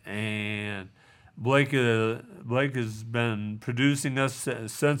Tempus, and Blake has been producing us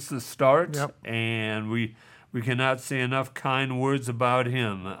since the start, and we cannot say enough kind words about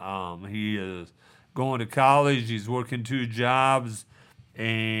him. He is going to college, he's working 2 jobs,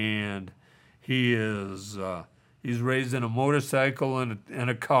 and he's raising a motorcycle and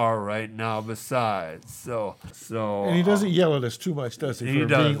a car right now besides. So And he doesn't yell at us too much, does he? For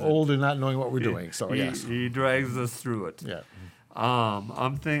doesn't. being old and not knowing what we're doing. So yes. He drags us through it. Yeah.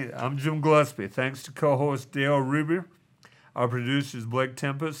 I'm Jim Gillespie. Thanks to co-host Dale Rueber, our producers Blake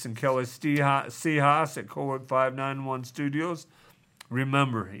Tempus and Kelly Seahaas at Cohort 591 Studios.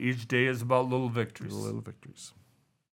 Remember, each day is about little victories. Little victories.